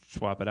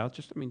swap it out,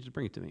 just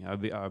bring it to me.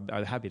 I'd be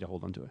happy to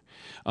hold on to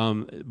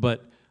it.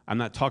 But I'm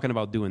not talking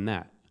about doing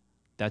that.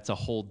 That's a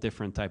whole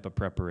different type of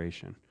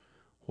preparation.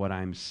 What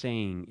I'm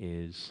saying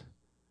is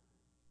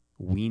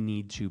we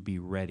need to be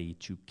ready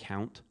to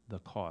count the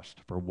cost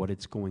for what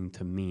it's going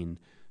to mean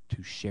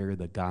to share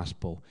the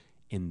gospel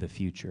in the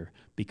future,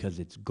 because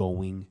it's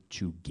going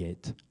to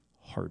get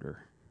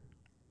harder.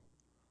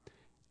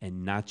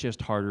 And not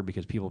just harder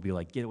because people will be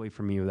like, get away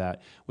from me with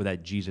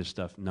that Jesus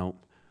stuff. No,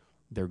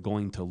 they're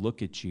going to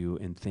look at you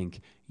and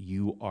think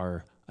you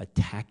are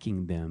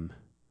attacking them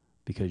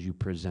because you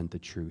present the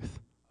truth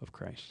of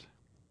Christ.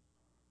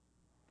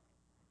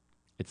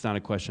 It's not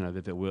a question of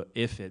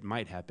if it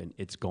might happen,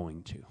 it's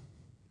going to.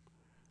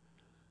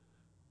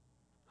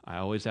 I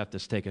always have to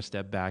take a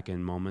step back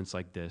in moments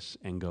like this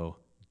and go,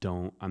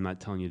 I'm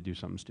not telling you to do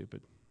something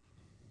stupid.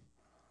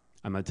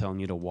 I'm not telling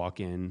you to walk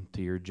in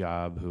to your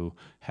job who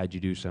had you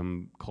do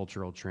some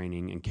cultural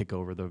training and kick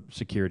over the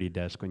security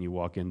desk when you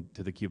walk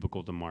into the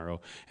cubicle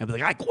tomorrow and be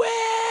like, I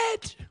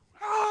quit!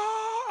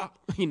 Ah!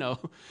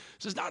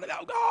 This is not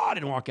about God,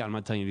 and walk out. I'm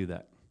not telling you to do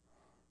that.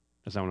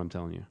 That's not what I'm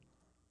telling you.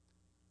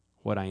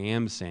 What I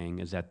am saying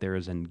is that there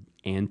is an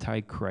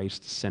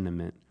anti-Christ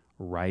sentiment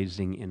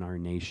rising in our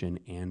nation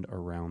and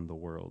around the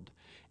world.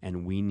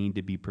 And we need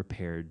to be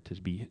prepared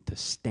to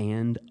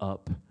stand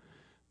up,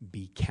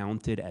 be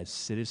counted as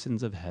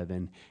citizens of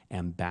heaven,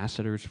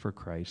 ambassadors for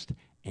Christ,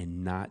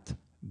 and not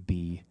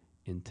be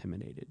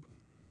intimidated.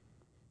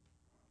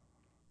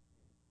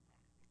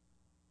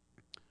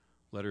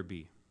 Letter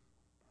B.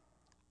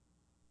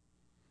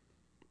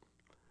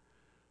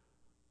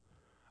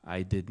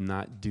 I did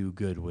not do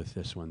good with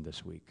this one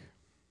this week.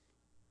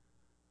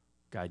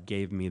 God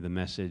gave me the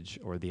message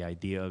or the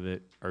idea of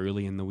it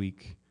early in the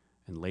week,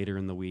 and later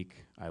in the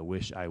week, I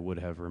wish I would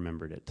have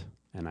remembered it,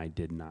 and I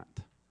did not.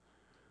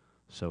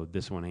 So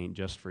this one ain't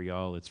just for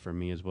y'all, it's for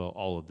me as well.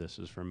 All of this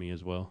is for me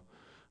as well.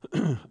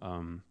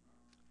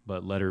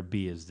 But letter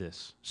B is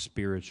this: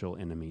 spiritual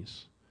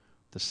enemies.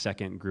 The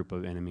second group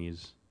of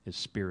enemies is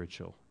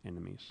spiritual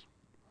enemies.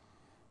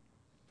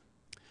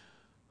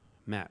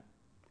 Matt,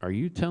 are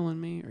you telling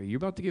me, are you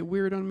about to get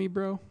weird on me,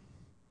 bro?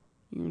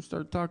 You gonna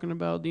start talking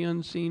about the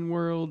unseen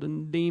world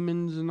and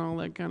demons and all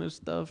that kind of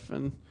stuff,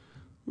 and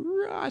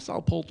I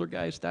saw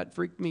poltergeist, that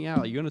freaked me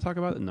out. You gonna talk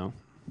about it? No.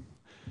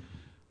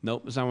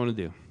 Nope, that's not what I want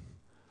to do.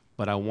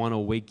 But I want to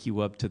wake you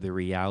up to the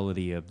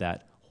reality of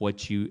that.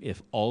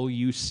 If all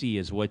you see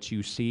is what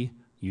you see,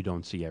 you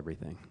don't see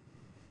everything.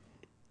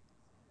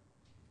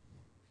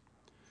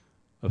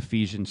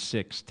 Ephesians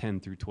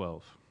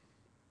 6:10-12.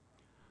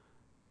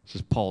 This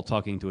is Paul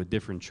talking to a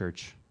different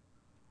church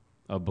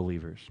of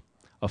believers.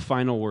 A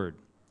final word: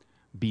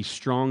 be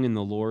strong in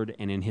the Lord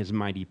and in his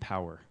mighty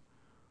power.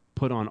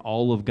 Put on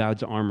all of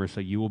God's armor so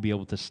you will be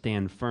able to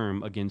stand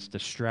firm against the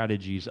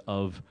strategies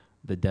of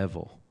the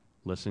devil.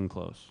 Listen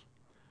close.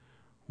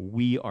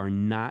 We are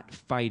not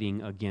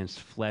fighting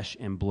against flesh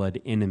and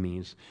blood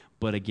enemies,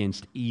 but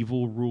against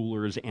evil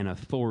rulers and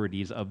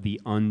authorities of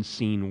the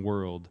unseen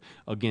world,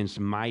 against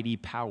mighty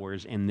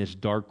powers in this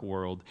dark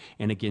world,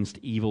 and against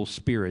evil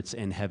spirits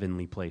in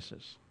heavenly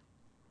places.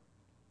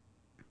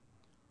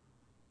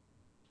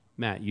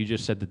 Matt, you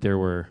just said that there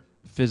were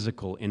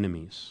physical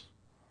enemies.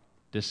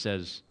 This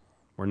says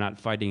we're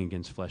not fighting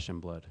against flesh and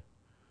blood.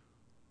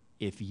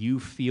 If you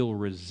feel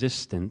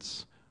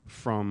resistance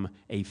from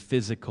a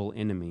physical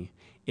enemy,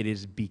 it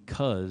is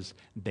because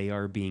they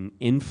are being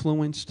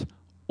influenced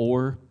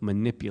or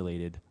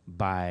manipulated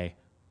by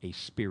a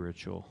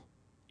spiritual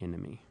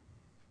enemy.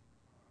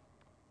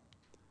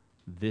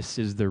 This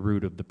is the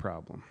root of the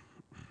problem.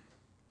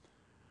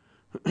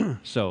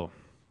 So,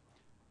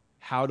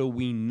 how do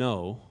we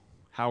know?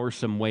 How are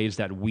some ways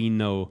that we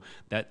know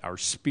that our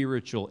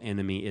spiritual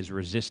enemy is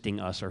resisting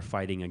us or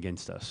fighting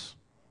against us?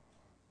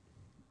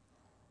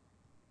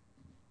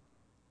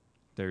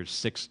 There's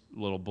 6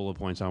 little bullet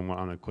points I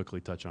want to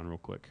quickly touch on real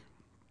quick.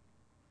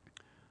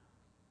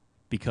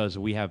 Because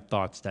we have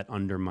thoughts that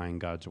undermine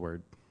God's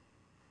word.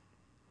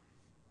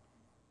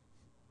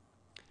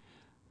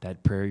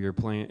 That prayer you're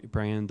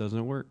praying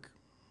doesn't work.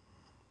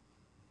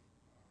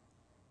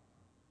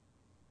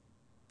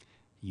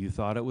 You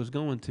thought it was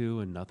going to,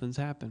 and nothing's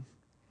happened.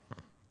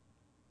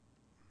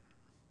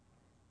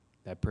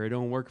 That prayer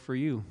don't work for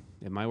you.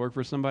 It might work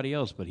for somebody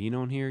else, but he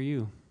don't hear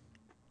you.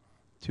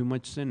 Too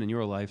much sin in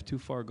your life, too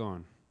far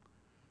gone.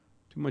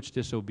 Too much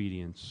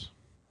disobedience.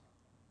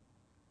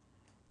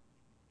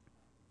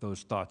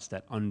 those thoughts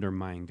that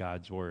undermine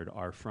God's word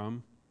are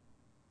from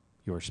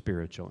your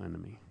spiritual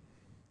enemy.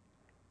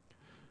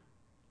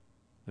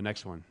 The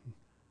next one.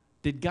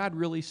 Did God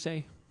really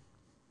say?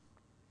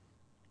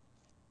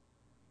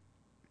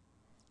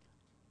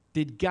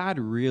 Did God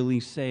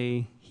really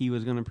say he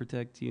was going to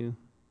protect you?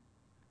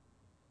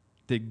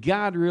 Did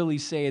God really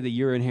say that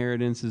your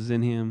inheritance is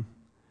in him?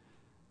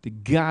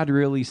 Did God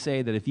really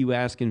say that if you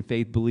ask in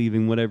faith,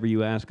 believing whatever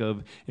you ask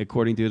of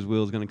according to his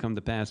will is going to come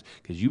to pass?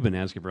 Because you've been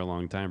asking for a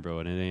long time, bro,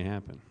 and it ain't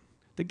happened.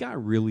 Did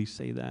God really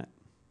say that?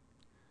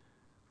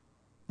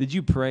 Did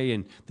you pray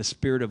and the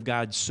Spirit of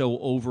God so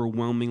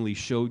overwhelmingly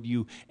showed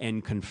you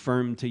and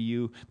confirmed to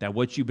you that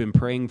what you've been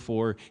praying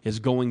for is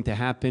going to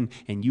happen,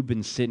 and you've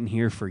been sitting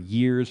here for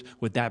years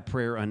with that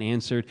prayer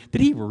unanswered? Did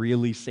he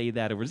really say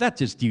that, or was that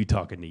just you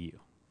talking to you?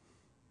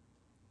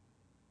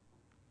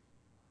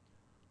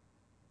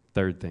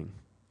 Third thing,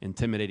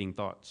 intimidating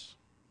thoughts.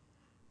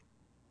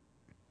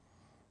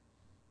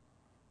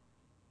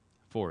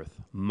 Fourth,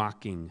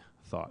 mocking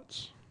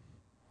thoughts.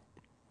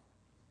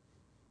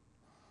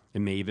 It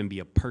may even be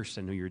a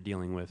person who you're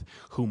dealing with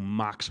who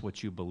mocks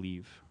what you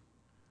believe.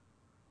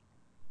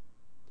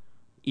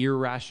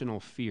 Irrational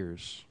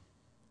fears,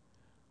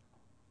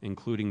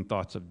 including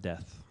thoughts of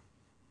death.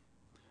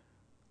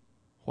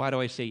 Why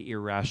do I say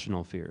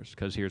irrational fears?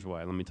 Because here's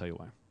why. Let me tell you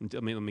why.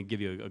 Let me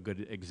give you a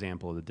good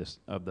example of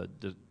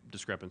the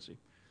discrepancy.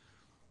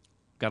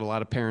 Got a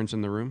lot of parents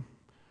in the room.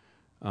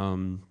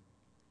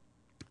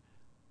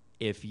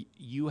 If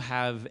you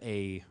have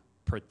a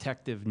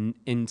protective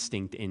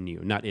instinct in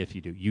you, not if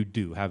you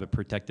do have a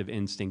protective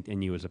instinct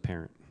in you as a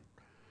parent.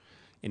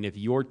 And if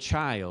your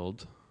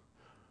child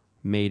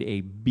made a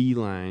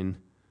beeline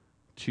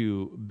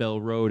to Bell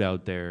Road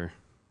out there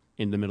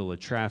in the middle of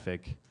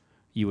traffic,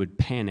 you would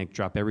panic,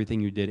 drop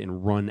everything you did,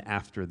 and run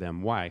after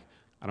them. Why?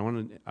 I don't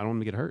want them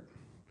to get hurt.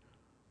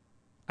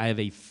 I have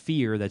a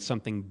fear that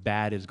something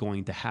bad is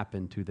going to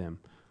happen to them.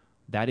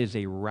 That is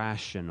a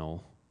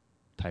rational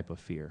type of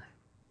fear.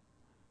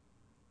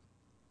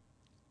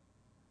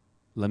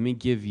 Let me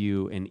give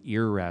you an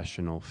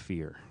irrational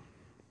fear.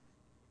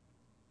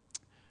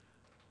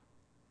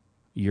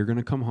 You're going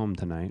to come home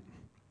tonight,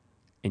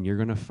 and you're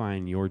going to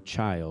find your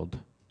child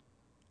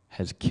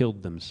has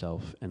killed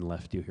themselves and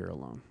left you here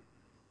alone.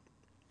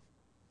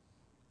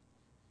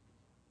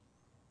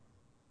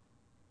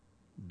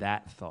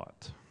 That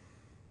thought.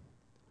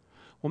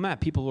 Well,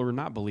 Matt, people who are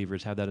not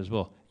believers have that as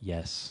well.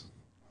 Yes.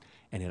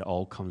 And it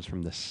all comes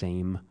from the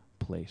same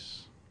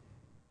place.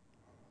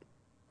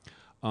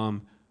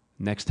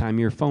 Next time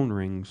your phone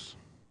rings,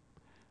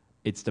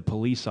 it's the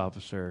police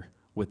officer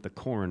with the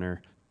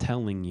coroner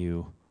telling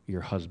you your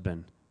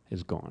husband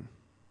is gone.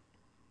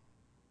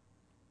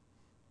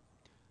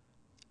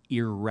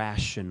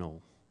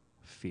 Irrational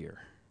fear.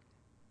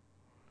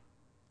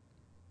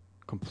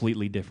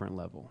 Completely different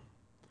level.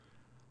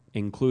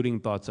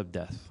 Including thoughts of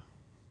death.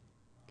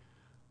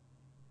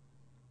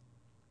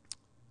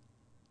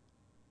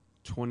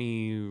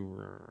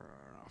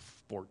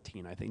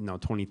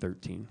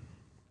 2013.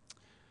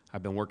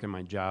 I've been working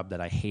my job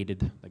that I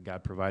hated, that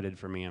God provided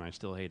for me, and I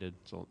still hated.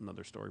 So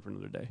another story for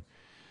another day.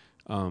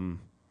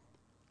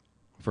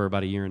 For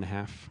about a year and a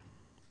half.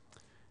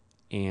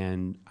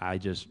 And I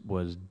just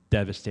was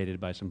devastated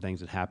by some things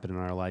that happened in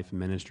our life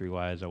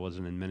ministry-wise. I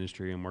wasn't in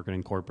ministry. I'm working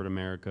in corporate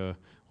America.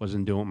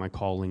 Wasn't doing what my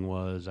calling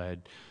was. I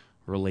had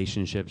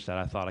relationships that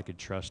I thought I could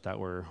trust that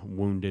were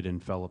wounded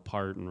and fell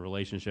apart, and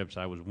relationships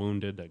I was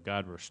wounded that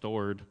God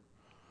restored.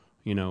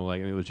 You know,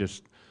 like it was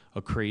just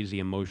a crazy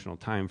emotional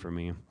time for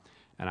me.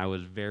 And I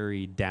was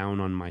very down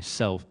on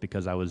myself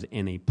because I was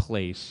in a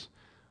place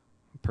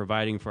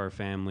providing for our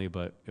family,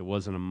 but it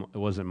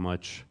wasn't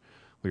much.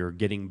 We were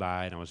getting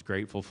by, and I was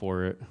grateful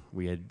for it.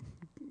 We had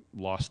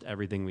lost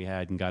everything we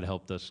had, and God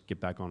helped us get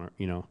back on our,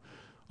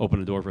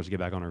 opened the door for us to get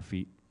back on our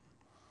feet.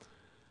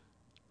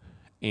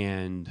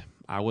 And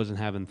I wasn't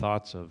having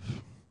thoughts of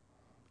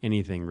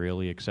anything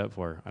really except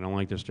for, I don't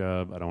like this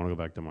job. I don't want to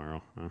go back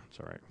tomorrow. It's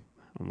all right.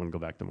 I'm going to go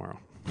back tomorrow.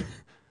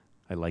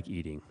 I like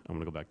eating. I'm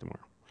going to go back tomorrow.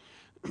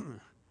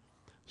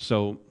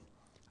 So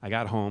I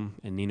got home,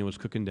 and Nina was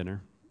cooking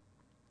dinner,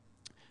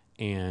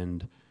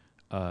 and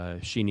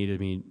she needed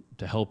me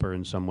to help her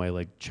in some way,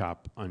 like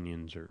chop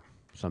onions or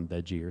some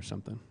veggie or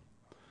something.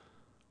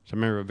 So I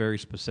remember very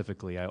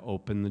specifically, I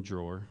opened the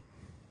drawer,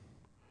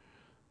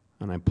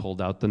 and I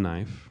pulled out the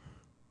knife,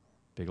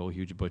 big old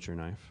huge butcher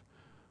knife,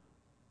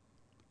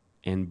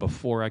 and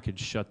before I could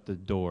shut the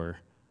door,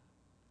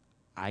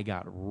 I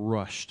got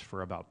rushed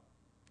for about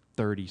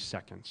 30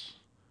 seconds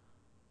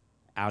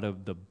out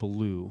of the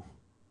blue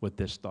with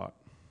this thought.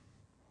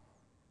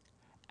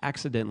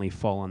 Accidentally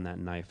fall on that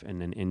knife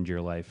and then end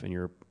your life, and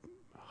your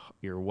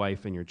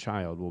wife and your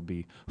child will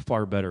be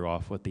far better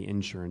off with the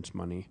insurance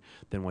money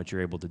than what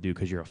you're able to do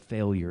because you're a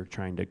failure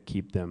trying to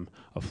keep them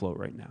afloat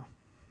right now.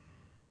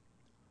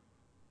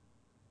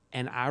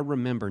 And I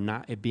remember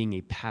not it being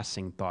a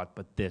passing thought,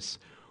 but this,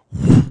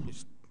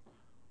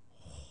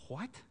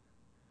 what?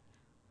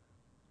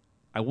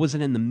 I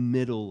wasn't in the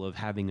middle of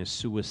having a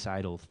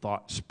suicidal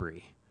thought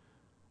spree.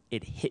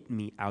 It hit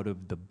me out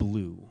of the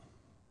blue.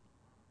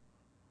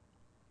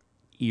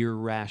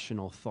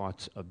 Irrational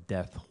thoughts of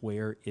death.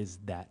 Where is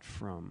that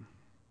from?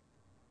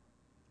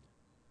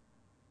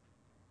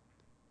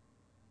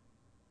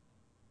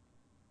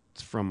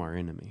 It's from our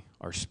enemy,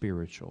 our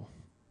spiritual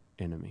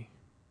enemy.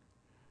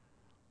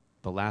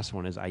 The last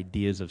one is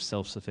ideas of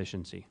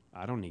self-sufficiency.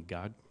 I don't need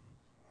God.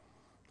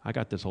 I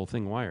got this whole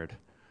thing wired.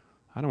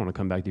 I don't want to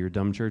come back to your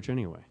dumb church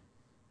anyway.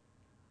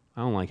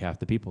 I don't like half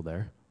the people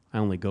there. I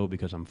only go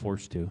because I'm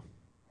forced to.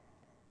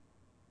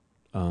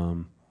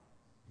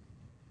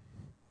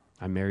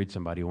 I married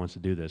somebody who wants to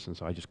do this, and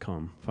so I just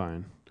come.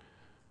 Fine.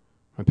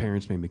 My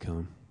parents made me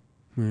come.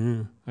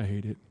 I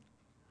hate it.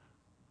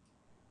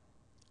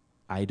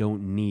 I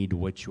don't need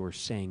what you're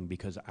saying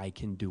because I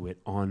can do it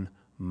on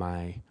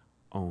my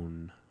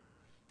own.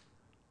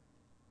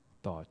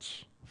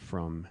 Thoughts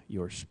from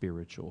your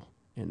spiritual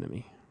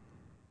enemy.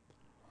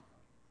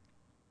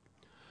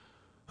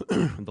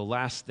 The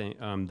last thing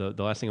I want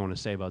to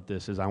say about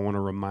this is I want to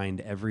remind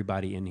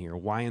everybody in here,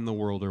 why in the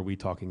world are we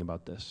talking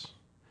about this?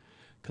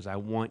 Because I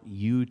want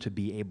you to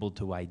be able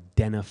to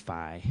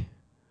identify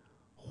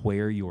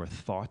where your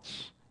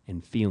thoughts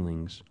and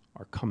feelings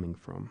are coming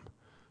from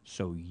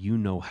so you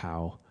know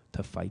how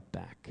to fight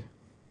back.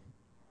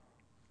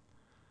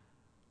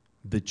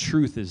 The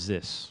truth is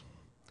this.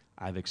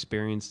 I've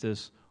experienced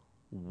this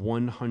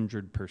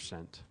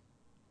 100%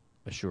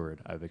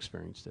 assured. I've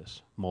experienced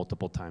this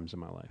multiple times in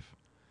my life.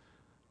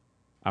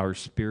 Our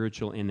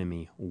spiritual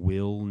enemy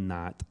will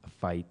not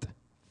fight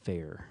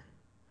fair.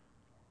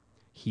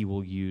 He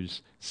will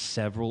use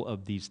several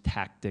of these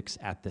tactics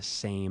at the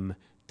same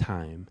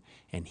time,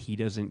 and he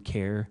doesn't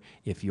care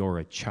if you're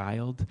a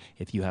child,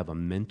 if you have a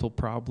mental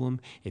problem,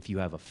 if you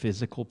have a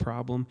physical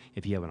problem,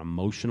 if you have an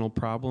emotional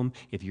problem,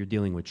 if you're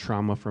dealing with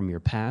trauma from your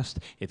past,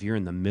 if you're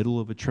in the middle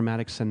of a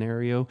traumatic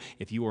scenario,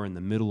 if you are in the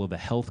middle of a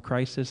health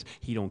crisis.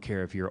 He don't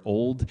care if you're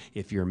old,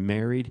 if you're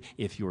married,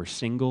 if you're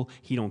single.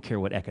 He don't care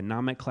what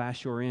economic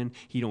class you're in.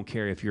 He don't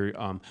care if you're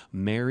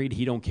married.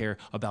 He don't care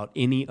about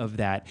any of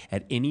that.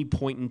 At any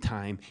point in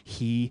time,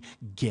 he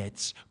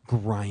gets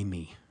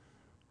grimy.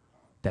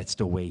 That's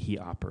the way he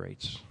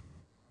operates.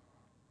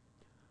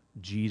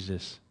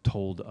 Jesus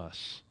told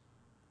us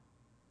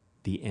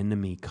the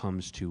enemy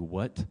comes to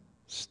what?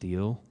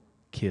 Steal,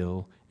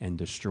 kill, and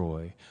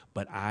destroy.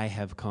 But I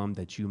have come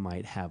that you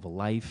might have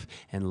life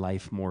and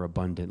life more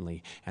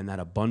abundantly. And that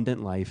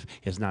abundant life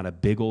is not a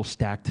big old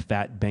stacked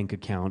fat bank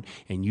account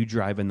and you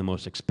drive in the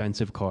most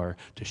expensive car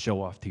to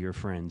show off to your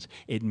friends.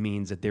 It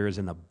means that there is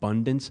an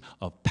abundance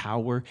of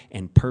power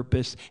and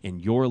purpose in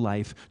your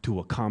life to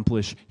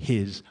accomplish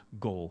his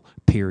goal,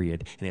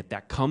 period. And if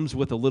that comes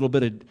with a little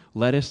bit of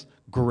lettuce,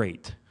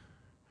 great.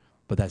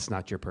 But that's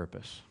not your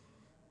purpose.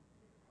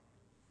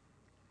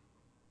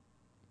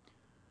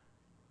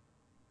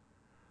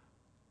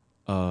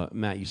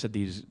 Matt, you said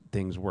these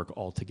things work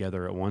all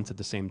together at once at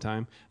the same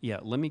time. Yeah,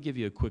 let me give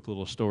you a quick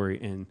little story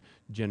in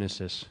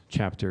Genesis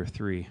chapter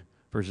 3,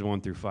 verses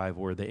 1 through 5,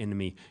 where the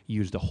enemy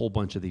used a whole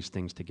bunch of these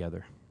things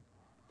together.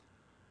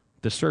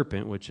 The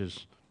serpent, which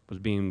was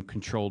being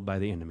controlled by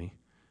the enemy,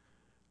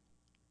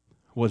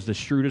 was the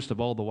shrewdest of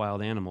all the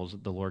wild animals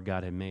that the Lord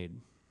God had made.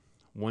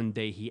 One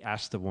day he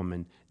asked the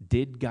woman,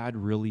 "Did God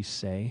really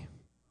say?"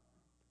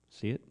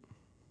 See it?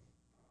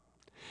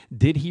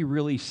 Did he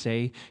really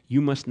say, "You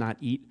must not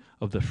eat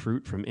of the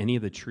fruit from any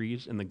of the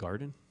trees in the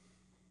garden"?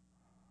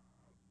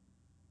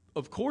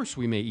 "Of course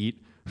we may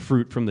eat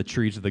fruit from the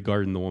trees of the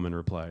garden," the woman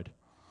replied.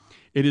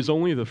 "It is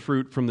only the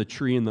fruit from the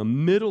tree in the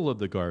middle of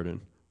the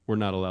garden we're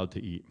not allowed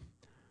to eat.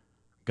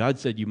 God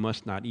said you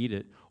must not eat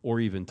it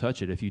or even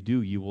touch it. If you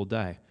do, you will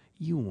die."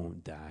 "You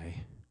won't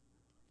die,"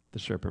 the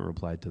serpent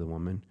replied to the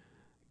woman.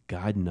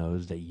 "God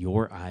knows that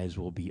your eyes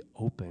will be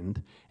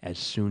opened as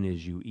soon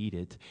as you eat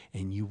it,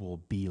 and you will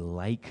be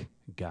like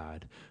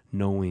God,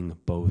 knowing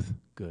both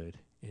good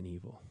and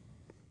evil."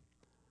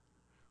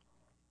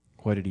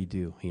 What did he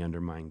do? He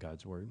undermined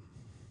God's word.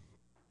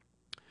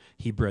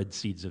 He bred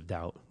seeds of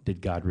doubt.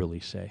 Did God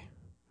really say?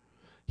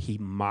 He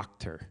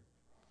mocked her.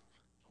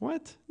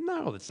 What?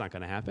 No, that's not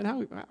going to happen.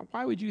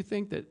 Why would you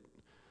think that?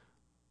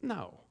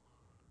 No.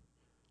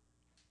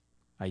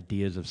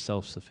 Ideas of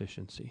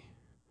self-sufficiency.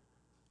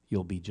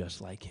 You'll be just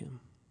like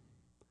him.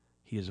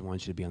 He doesn't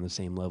want you to be on the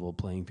same level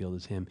playing field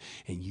as him,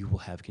 and you will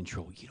have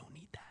control. You don't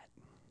need that.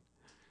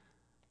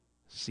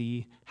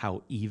 See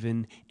how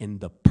even in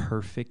the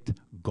perfect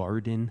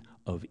Garden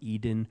of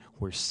Eden,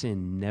 where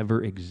sin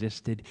never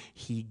existed,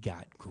 he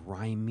got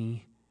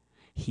grimy.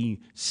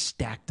 He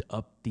stacked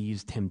up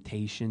these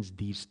temptations,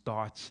 these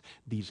thoughts,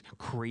 these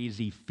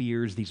crazy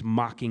fears, these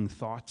mocking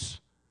thoughts.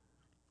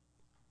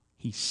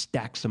 He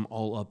stacks them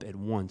all up at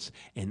once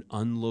and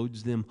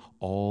unloads them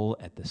all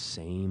at the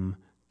same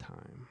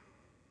time.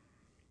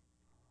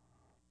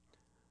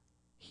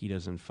 He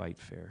doesn't fight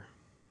fair.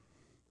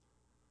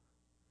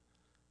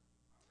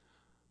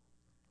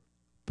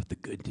 But the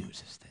good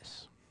news is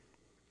this.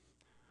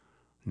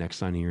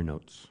 Next line of your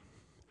notes.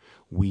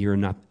 We are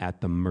not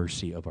at the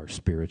mercy of our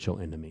spiritual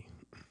enemy.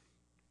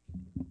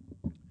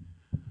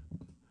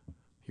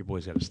 You Your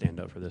boys got to stand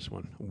up for this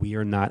one. We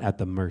are not at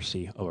the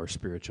mercy of our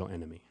spiritual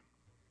enemy.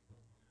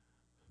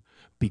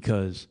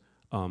 Because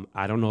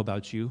I don't know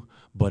about you,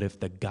 but if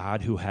the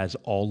God who has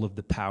all of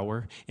the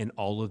power and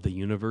all of the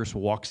universe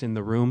walks in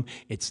the room,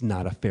 it's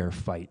not a fair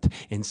fight.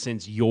 And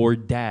since your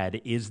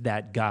dad is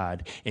that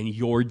God and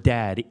your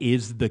dad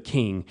is the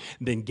king,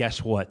 then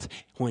guess what?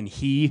 When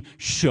he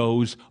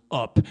shows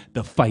up,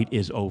 the fight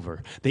is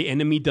over. The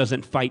enemy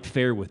doesn't fight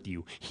fair with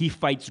you. He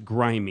fights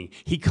grimy.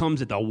 He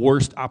comes at the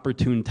worst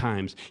opportune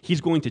times.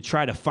 He's going to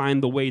try to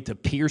find the way to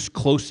pierce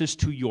closest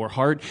to your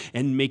heart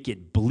and make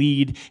it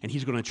bleed, and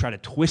he's going to try to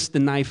twist the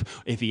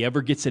knife if he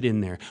ever gets it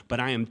in there. But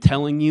I am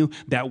telling you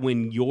that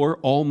when your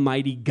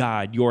almighty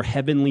God, your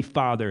heavenly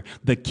Father,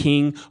 the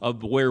King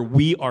of where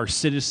we are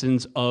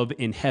citizens of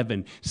in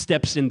heaven,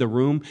 steps in the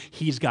room,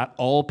 he's got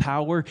all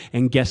power,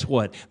 and guess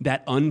what?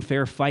 That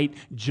unfair fight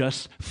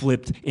just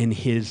flipped in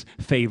his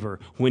favor.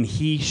 When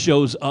he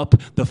shows up,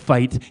 the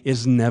fight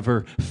is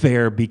never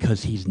fair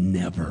because he's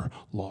never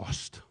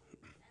lost.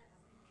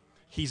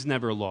 He's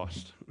never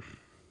lost.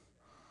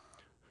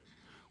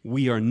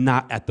 We are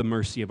not at the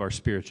mercy of our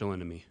spiritual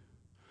enemy.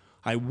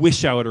 I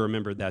wish I would have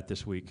remembered that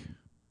this week.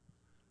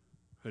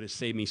 It would have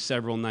saved me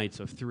several nights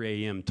of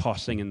 3 a.m.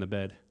 tossing in the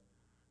bed.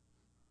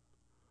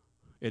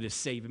 It has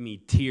saved me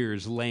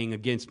tears laying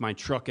against my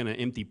truck in an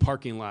empty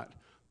parking lot,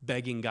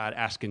 begging God,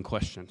 asking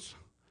questions.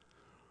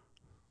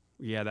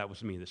 Yeah, that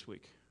was me this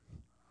week.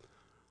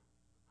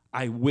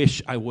 I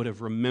wish I would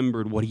have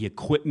remembered what he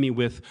equipped me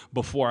with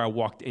before I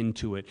walked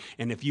into it.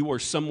 And if you are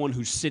someone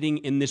who's sitting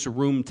in this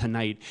room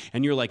tonight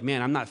and you're like,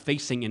 man, I'm not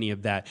facing any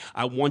of that,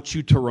 I want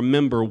you to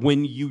remember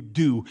when you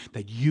do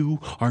that you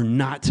are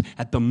not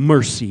at the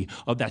mercy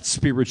of that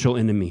spiritual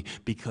enemy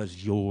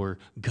because your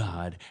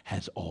God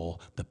has all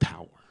the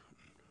power.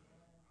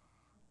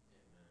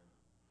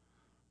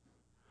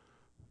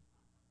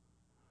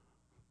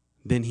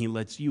 Then he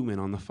lets you in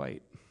on the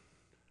fight.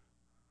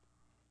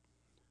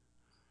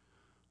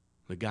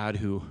 The God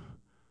who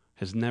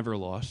has never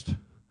lost,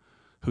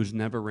 who's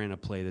never ran a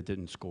play that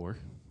didn't score,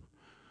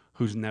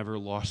 who's never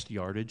lost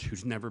yardage,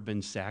 who's never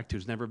been sacked,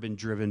 who's never been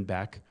driven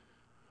back,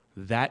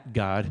 that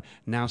God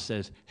now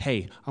says,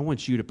 hey, I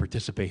want you to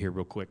participate here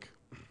real quick.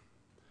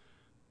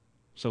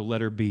 So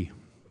letter B.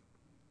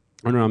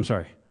 Oh, no, I'm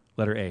sorry.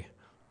 Letter A.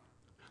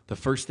 The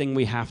first thing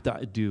we have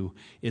to do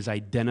is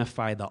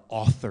identify the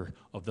author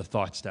of the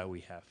thoughts that we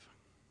have.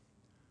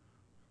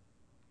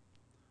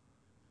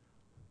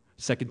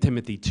 2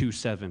 Timothy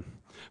 2:7.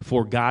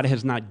 For God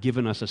has not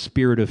given us a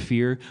spirit of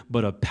fear,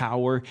 but of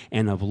power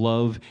and of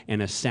love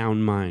and a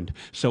sound mind.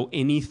 So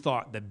any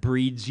thought that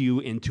breeds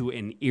you into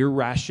an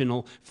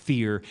irrational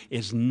fear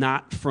is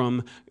not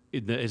from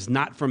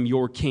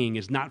your king,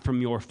 is not from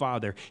your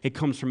father. It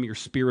comes from your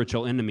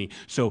spiritual enemy.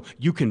 So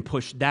you can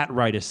push that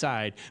right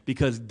aside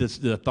because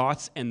the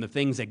thoughts and the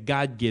things that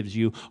God gives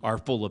you are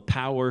full of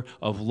power,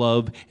 of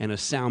love, and a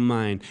sound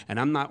mind. And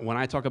when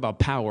I talk about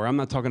power, I'm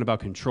not talking about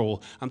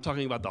control. I'm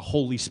talking about the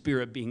Holy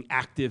Spirit being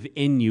active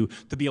in you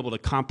to be able to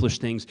accomplish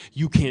things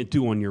you can't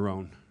do on your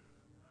own.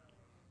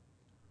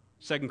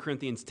 2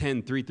 Corinthians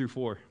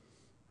 10:3-4.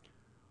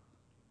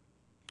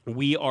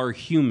 We are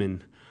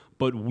human,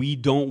 but we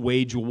don't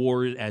wage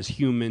war as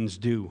humans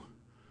do.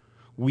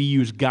 We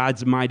use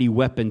God's mighty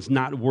weapons,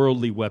 not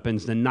worldly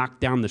weapons, to knock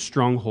down the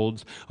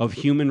strongholds of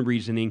human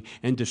reasoning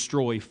and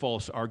destroy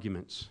false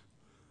arguments.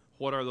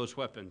 What are those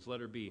weapons?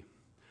 Letter B.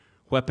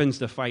 Weapons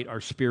to fight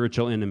our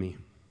spiritual enemy.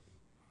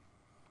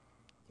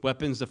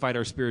 Weapons to fight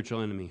our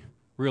spiritual enemy.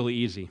 Really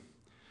easy.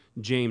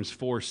 James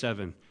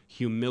 4:7.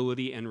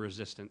 Humility and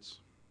resistance.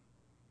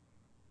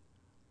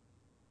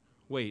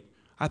 Wait.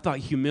 I thought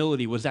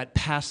humility was that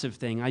passive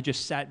thing. I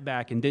just sat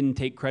back and didn't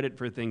take credit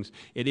for things.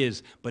 It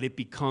is, but it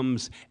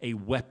becomes a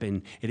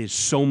weapon. It is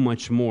so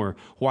much more.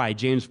 Why?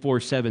 James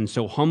 4:7.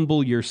 So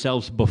humble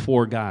yourselves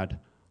before God.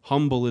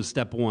 Humble is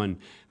step one.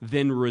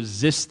 Then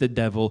resist the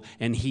devil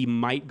and he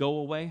might go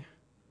away.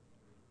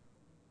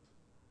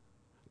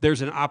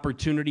 There's an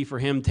opportunity for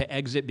him to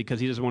exit because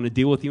he doesn't want to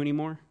deal with you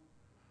anymore?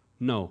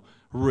 No.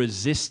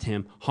 Resist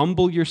him.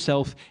 Humble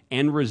yourself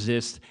and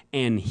resist,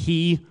 and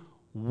he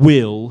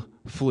will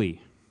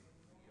flee.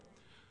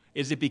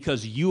 Is it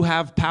because you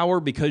have power,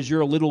 because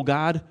you're a little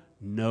God?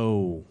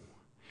 No.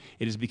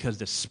 It is because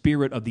the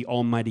Spirit of the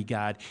Almighty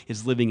God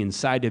is living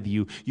inside of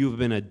you. You have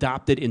been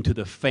adopted into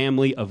the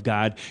family of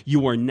God.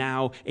 You are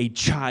now a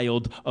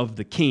child of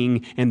the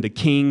King, and the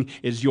King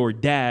is your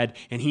dad.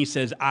 And he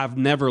says, I've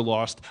never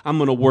lost. I'm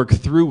going to work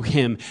through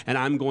him, and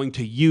I'm going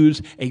to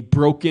use a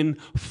broken,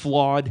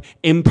 flawed,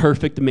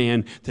 imperfect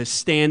man to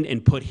stand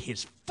and put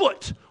his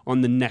foot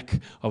on the neck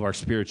of our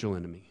spiritual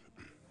enemy.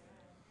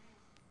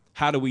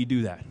 How do we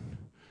do that?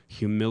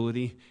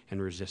 Humility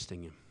and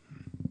resisting him.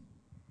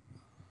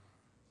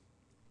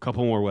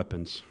 Couple more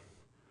weapons.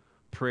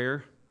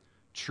 Prayer,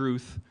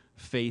 truth,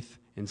 faith,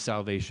 and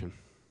salvation.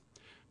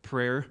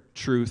 Prayer,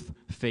 truth,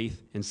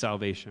 faith, and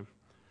salvation.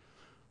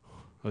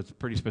 Well, it's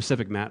pretty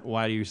specific, Matt.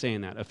 Why are you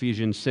saying that?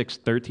 Ephesians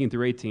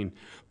 6:13-18.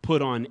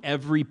 Put on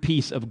every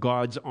piece of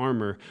God's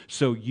armor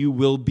so you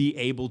will be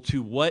able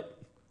to what?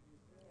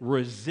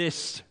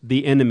 Resist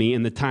the enemy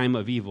in the time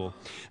of evil.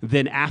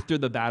 Then after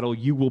the battle,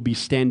 you will be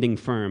standing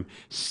firm.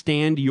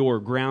 Stand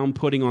your ground,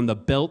 putting on the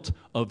belt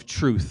of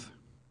truth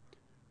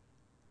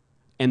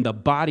and the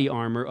body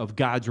armor of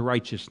God's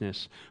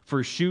righteousness.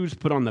 For shoes,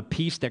 put on the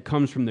peace that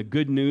comes from the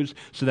good news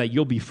so that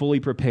you'll be fully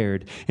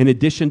prepared. In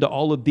addition to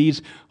all of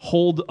these,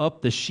 hold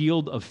up the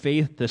shield of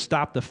faith to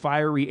stop the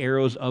fiery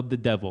arrows of the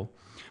devil.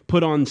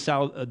 Put on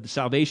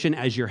salvation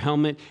as your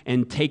helmet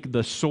and take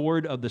the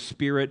sword of the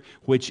Spirit,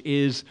 which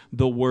is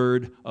the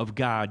word of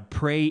God.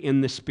 Pray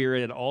in the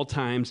Spirit at all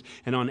times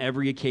and on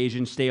every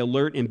occasion. Stay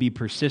alert and be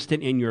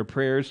persistent in your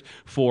prayers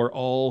for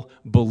all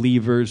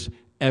believers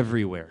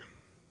everywhere.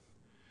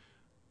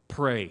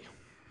 Pray.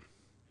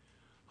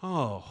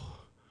 Oh,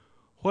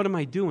 what am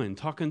I doing?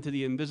 Talking to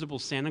the invisible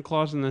Santa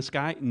Claus in the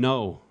sky?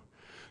 No.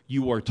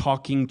 You are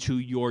talking to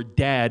your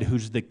dad,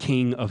 who's the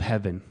King of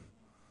heaven.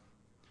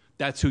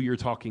 That's who you're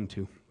talking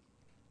to.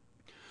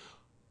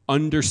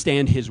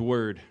 Understand his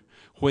word.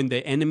 When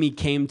the enemy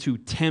came to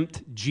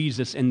tempt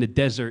Jesus in the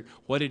desert,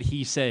 what did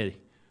he say?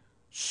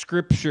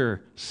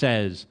 Scripture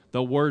says,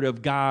 the Word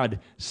of God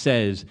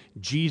says.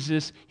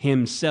 Jesus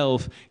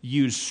himself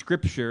used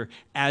Scripture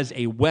as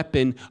a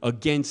weapon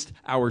against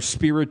our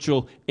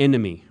spiritual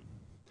enemy.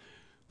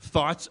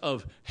 Thoughts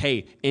of,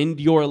 hey, end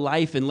your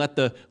life and let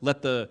the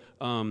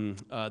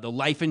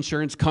life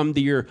insurance come to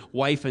your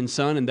wife and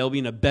son, and they'll be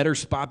in a better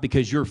spot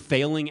because you're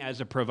failing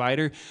as a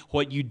provider.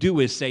 What you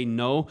do is say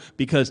no,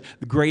 because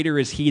greater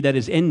is he that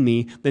is in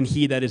me than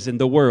he that is in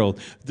the world.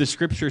 The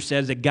Scripture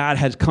says that God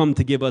has come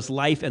to give us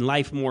life and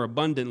life more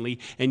abundantly,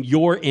 and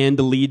your end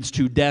leads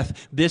to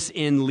death. This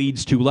end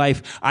leads to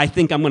life. I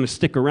think I'm going to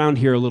stick around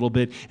here a little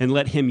bit and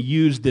let him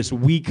use this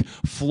weak,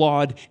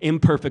 flawed,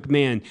 imperfect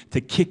man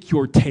to kick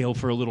your tail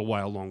for a little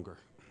while longer.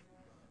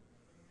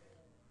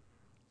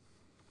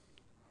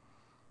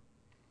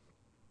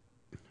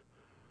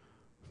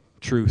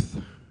 Truth.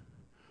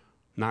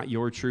 Not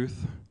your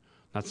truth,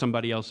 not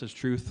somebody else's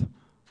truth.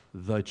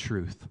 The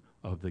truth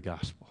of the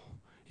gospel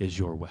is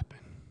your weapon.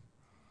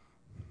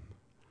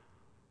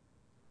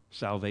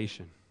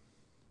 Salvation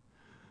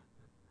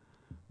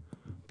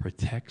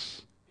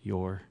protects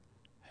your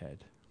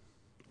head.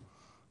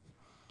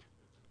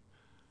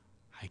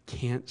 I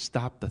can't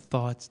stop the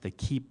thoughts that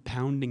keep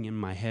pounding in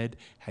my head.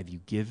 Have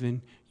you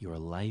given your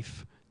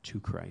life to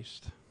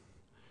Christ?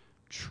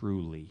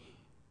 Truly.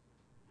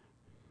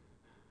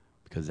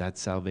 Because that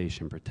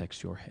salvation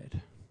protects your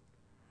head.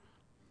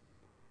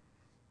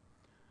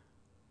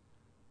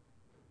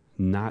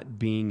 Not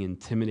being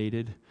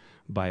intimidated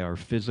by our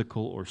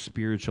physical or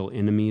spiritual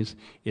enemies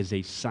is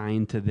a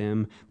sign to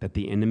them that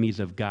the enemies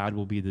of God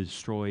will be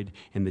destroyed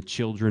and the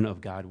children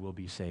of God will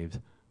be saved.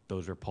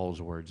 Those are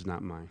Paul's words,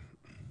 not mine.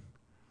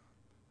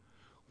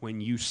 When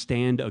you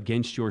stand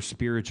against your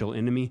spiritual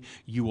enemy,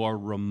 you are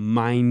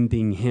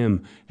reminding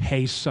him,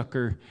 hey,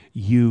 sucker,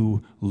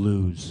 you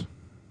lose.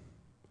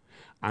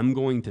 I'm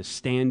going to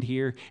stand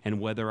here, and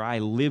whether I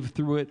live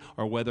through it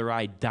or whether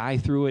I die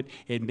through it,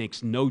 it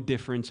makes no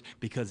difference,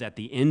 because at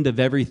the end of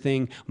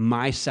everything,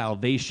 my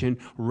salvation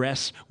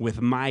rests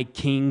with my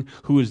King,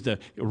 who is the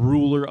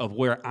ruler of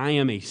where I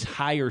am a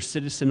higher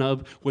citizen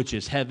of, which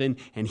is heaven,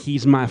 and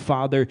he's my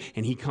Father,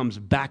 and he comes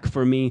back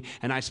for me,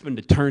 and I spend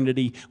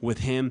eternity with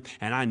him,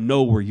 and I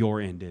know where your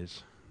end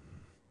is.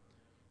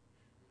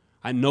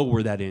 I know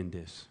where that end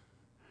is.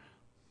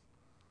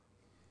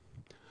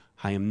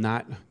 I am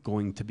not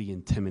going to be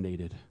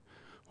intimidated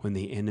when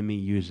the enemy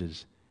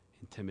uses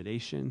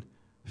intimidation,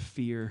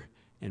 fear,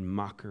 and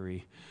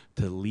mockery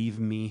to leave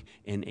me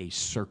in a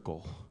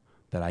circle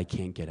that I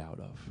can't get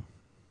out of.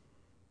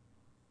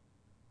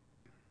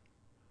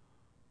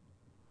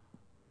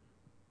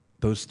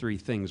 Those three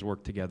things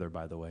work together,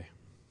 by the way.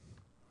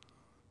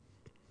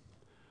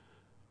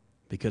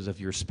 Because if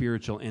your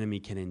spiritual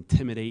enemy can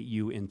intimidate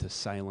you into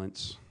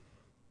silence,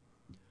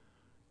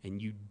 and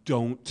you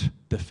don't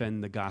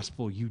defend the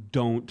gospel, you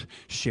don't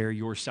share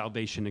your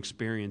salvation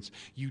experience,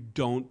 you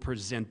don't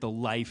present the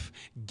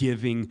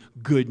life-giving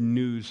good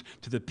news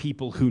to the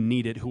people who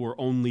need it, who are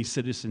only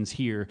citizens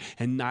here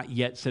and not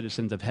yet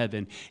citizens of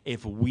heaven.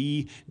 If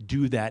we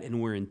do that and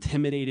we're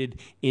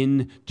intimidated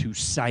into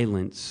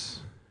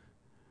silence,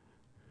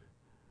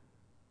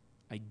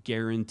 I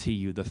guarantee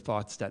you the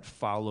thoughts that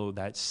follow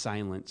that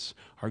silence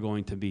are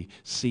going to be,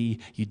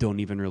 see, you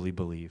don't even really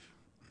believe.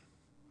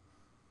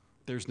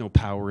 There's no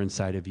power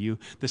inside of you.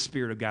 The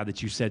Spirit of God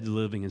that you said is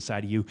living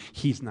inside of you,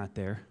 he's not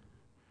there.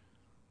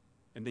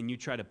 And then you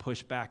try to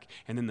push back,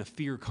 and then the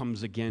fear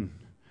comes again.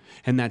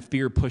 And that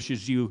fear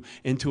pushes you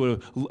into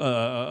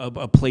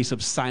a place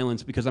of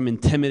silence, because I'm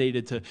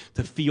intimidated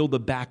to feel the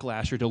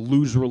backlash or to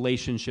lose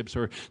relationships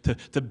or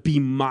to be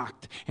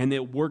mocked. And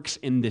it works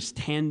in this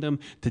tandem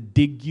to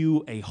dig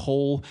you a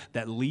hole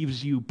that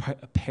leaves you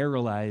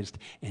paralyzed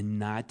and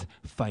not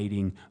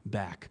fighting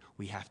back.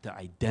 We have to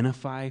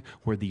identify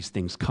where these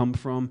things come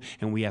from,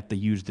 and we have to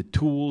use the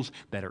tools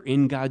that are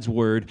in God's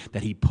Word,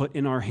 that he put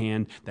in our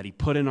hand, that he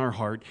put in our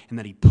heart, and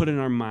that he put in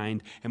our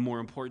mind, and more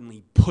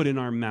importantly, put in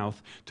our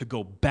mouth, to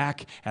go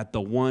back at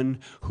the one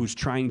who's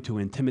trying to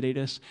intimidate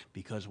us,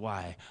 because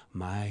why?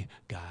 My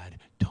God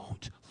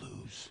don't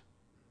lose.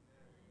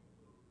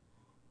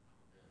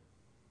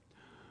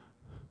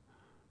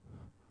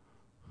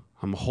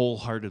 I'm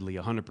wholeheartedly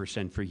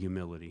 100% for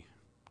humility.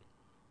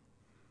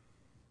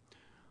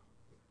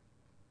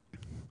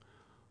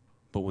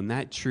 But when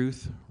that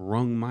truth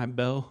rung my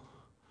bell,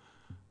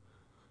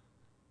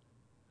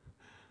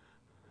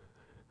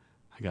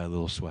 I got a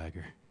little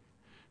swagger.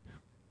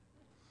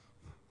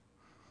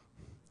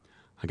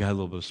 I got a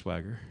little bit of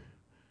swagger.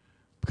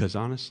 Because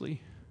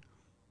honestly,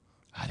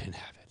 I didn't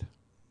have it.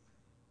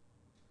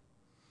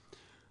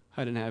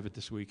 I didn't have it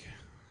this week.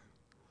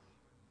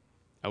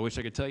 I wish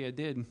I could tell you I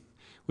did.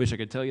 Wish I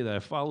could tell you that I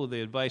followed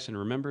the advice and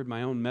remembered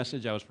my own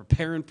message I was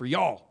preparing for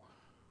y'all.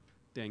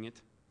 Dang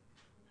it.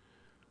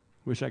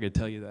 Wish I could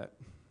tell you that.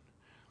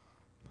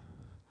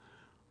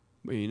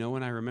 But you know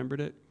when I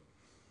remembered it?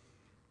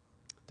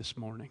 This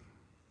morning.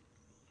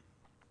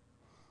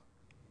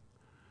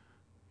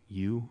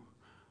 You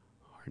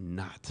are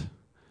not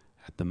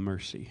at the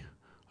mercy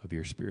of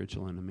your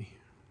spiritual enemy.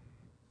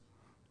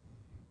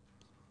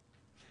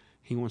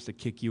 He wants to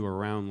kick you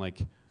around like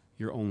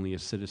you're only a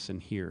citizen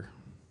here.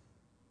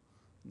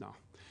 No.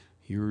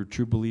 You're a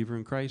true believer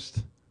in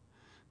Christ,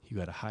 you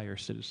got a higher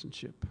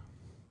citizenship.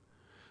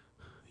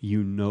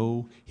 You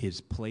know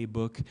his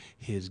playbook,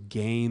 his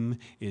game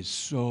is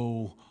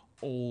so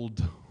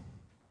old.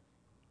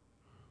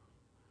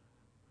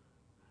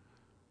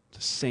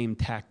 The same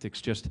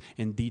tactics, just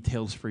in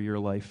details for your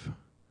life.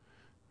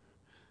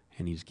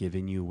 And he's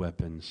given you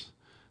weapons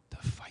to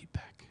fight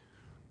back.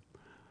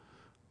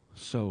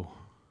 So,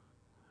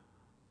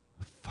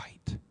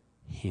 fight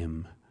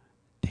him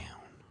down.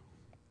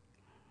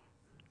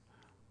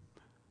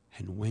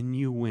 And when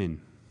you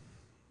win,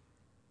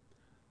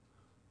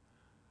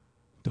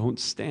 don't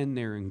stand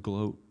there and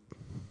gloat.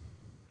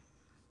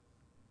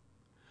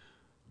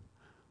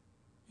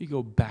 You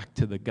go back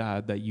to the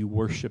God that you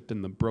worshiped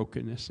in the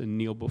brokenness and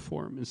kneel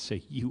before him and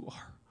say, you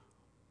are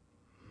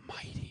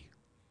mighty.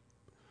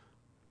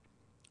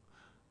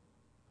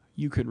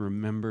 You can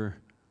remember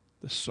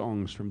the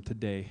songs from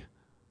today.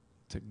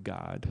 To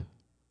God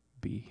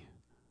be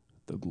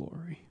the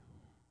glory.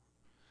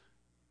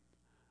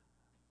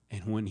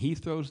 And when he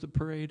throws the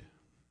parade,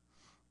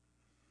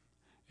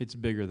 it's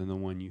bigger than the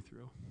one you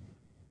threw.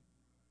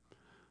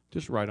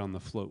 Just ride on the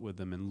float with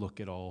him and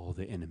look at all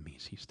the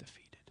enemies he's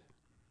defeated.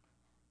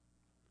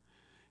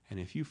 And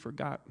if you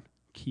forgot,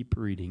 keep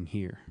reading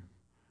here,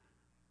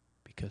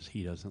 because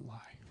he doesn't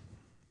lie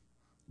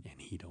and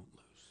he don't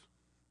lose.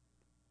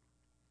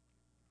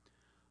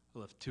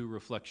 I'll have 2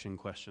 reflection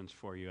questions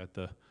for you at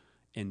the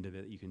end of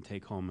it that you can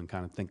take home and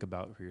kind of think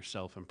about for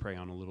yourself and pray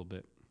on a little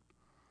bit.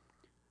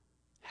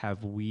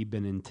 Have we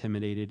been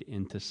intimidated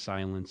into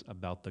silence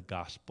about the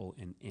gospel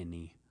in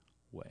any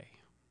way?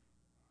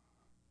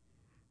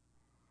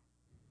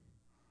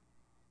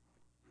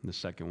 And the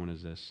second one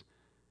is this.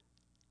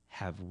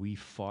 Have we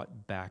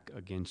fought back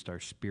against our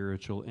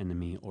spiritual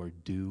enemy, or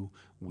do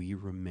we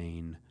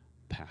remain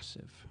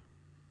passive?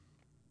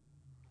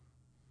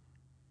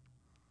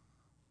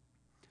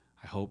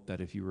 I hope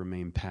that if you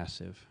remain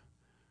passive,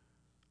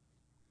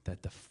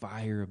 that the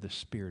fire of the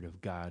Spirit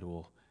of God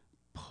will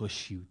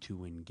push you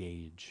to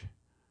engage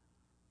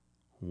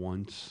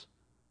once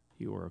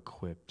you are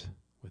equipped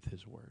with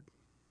his word.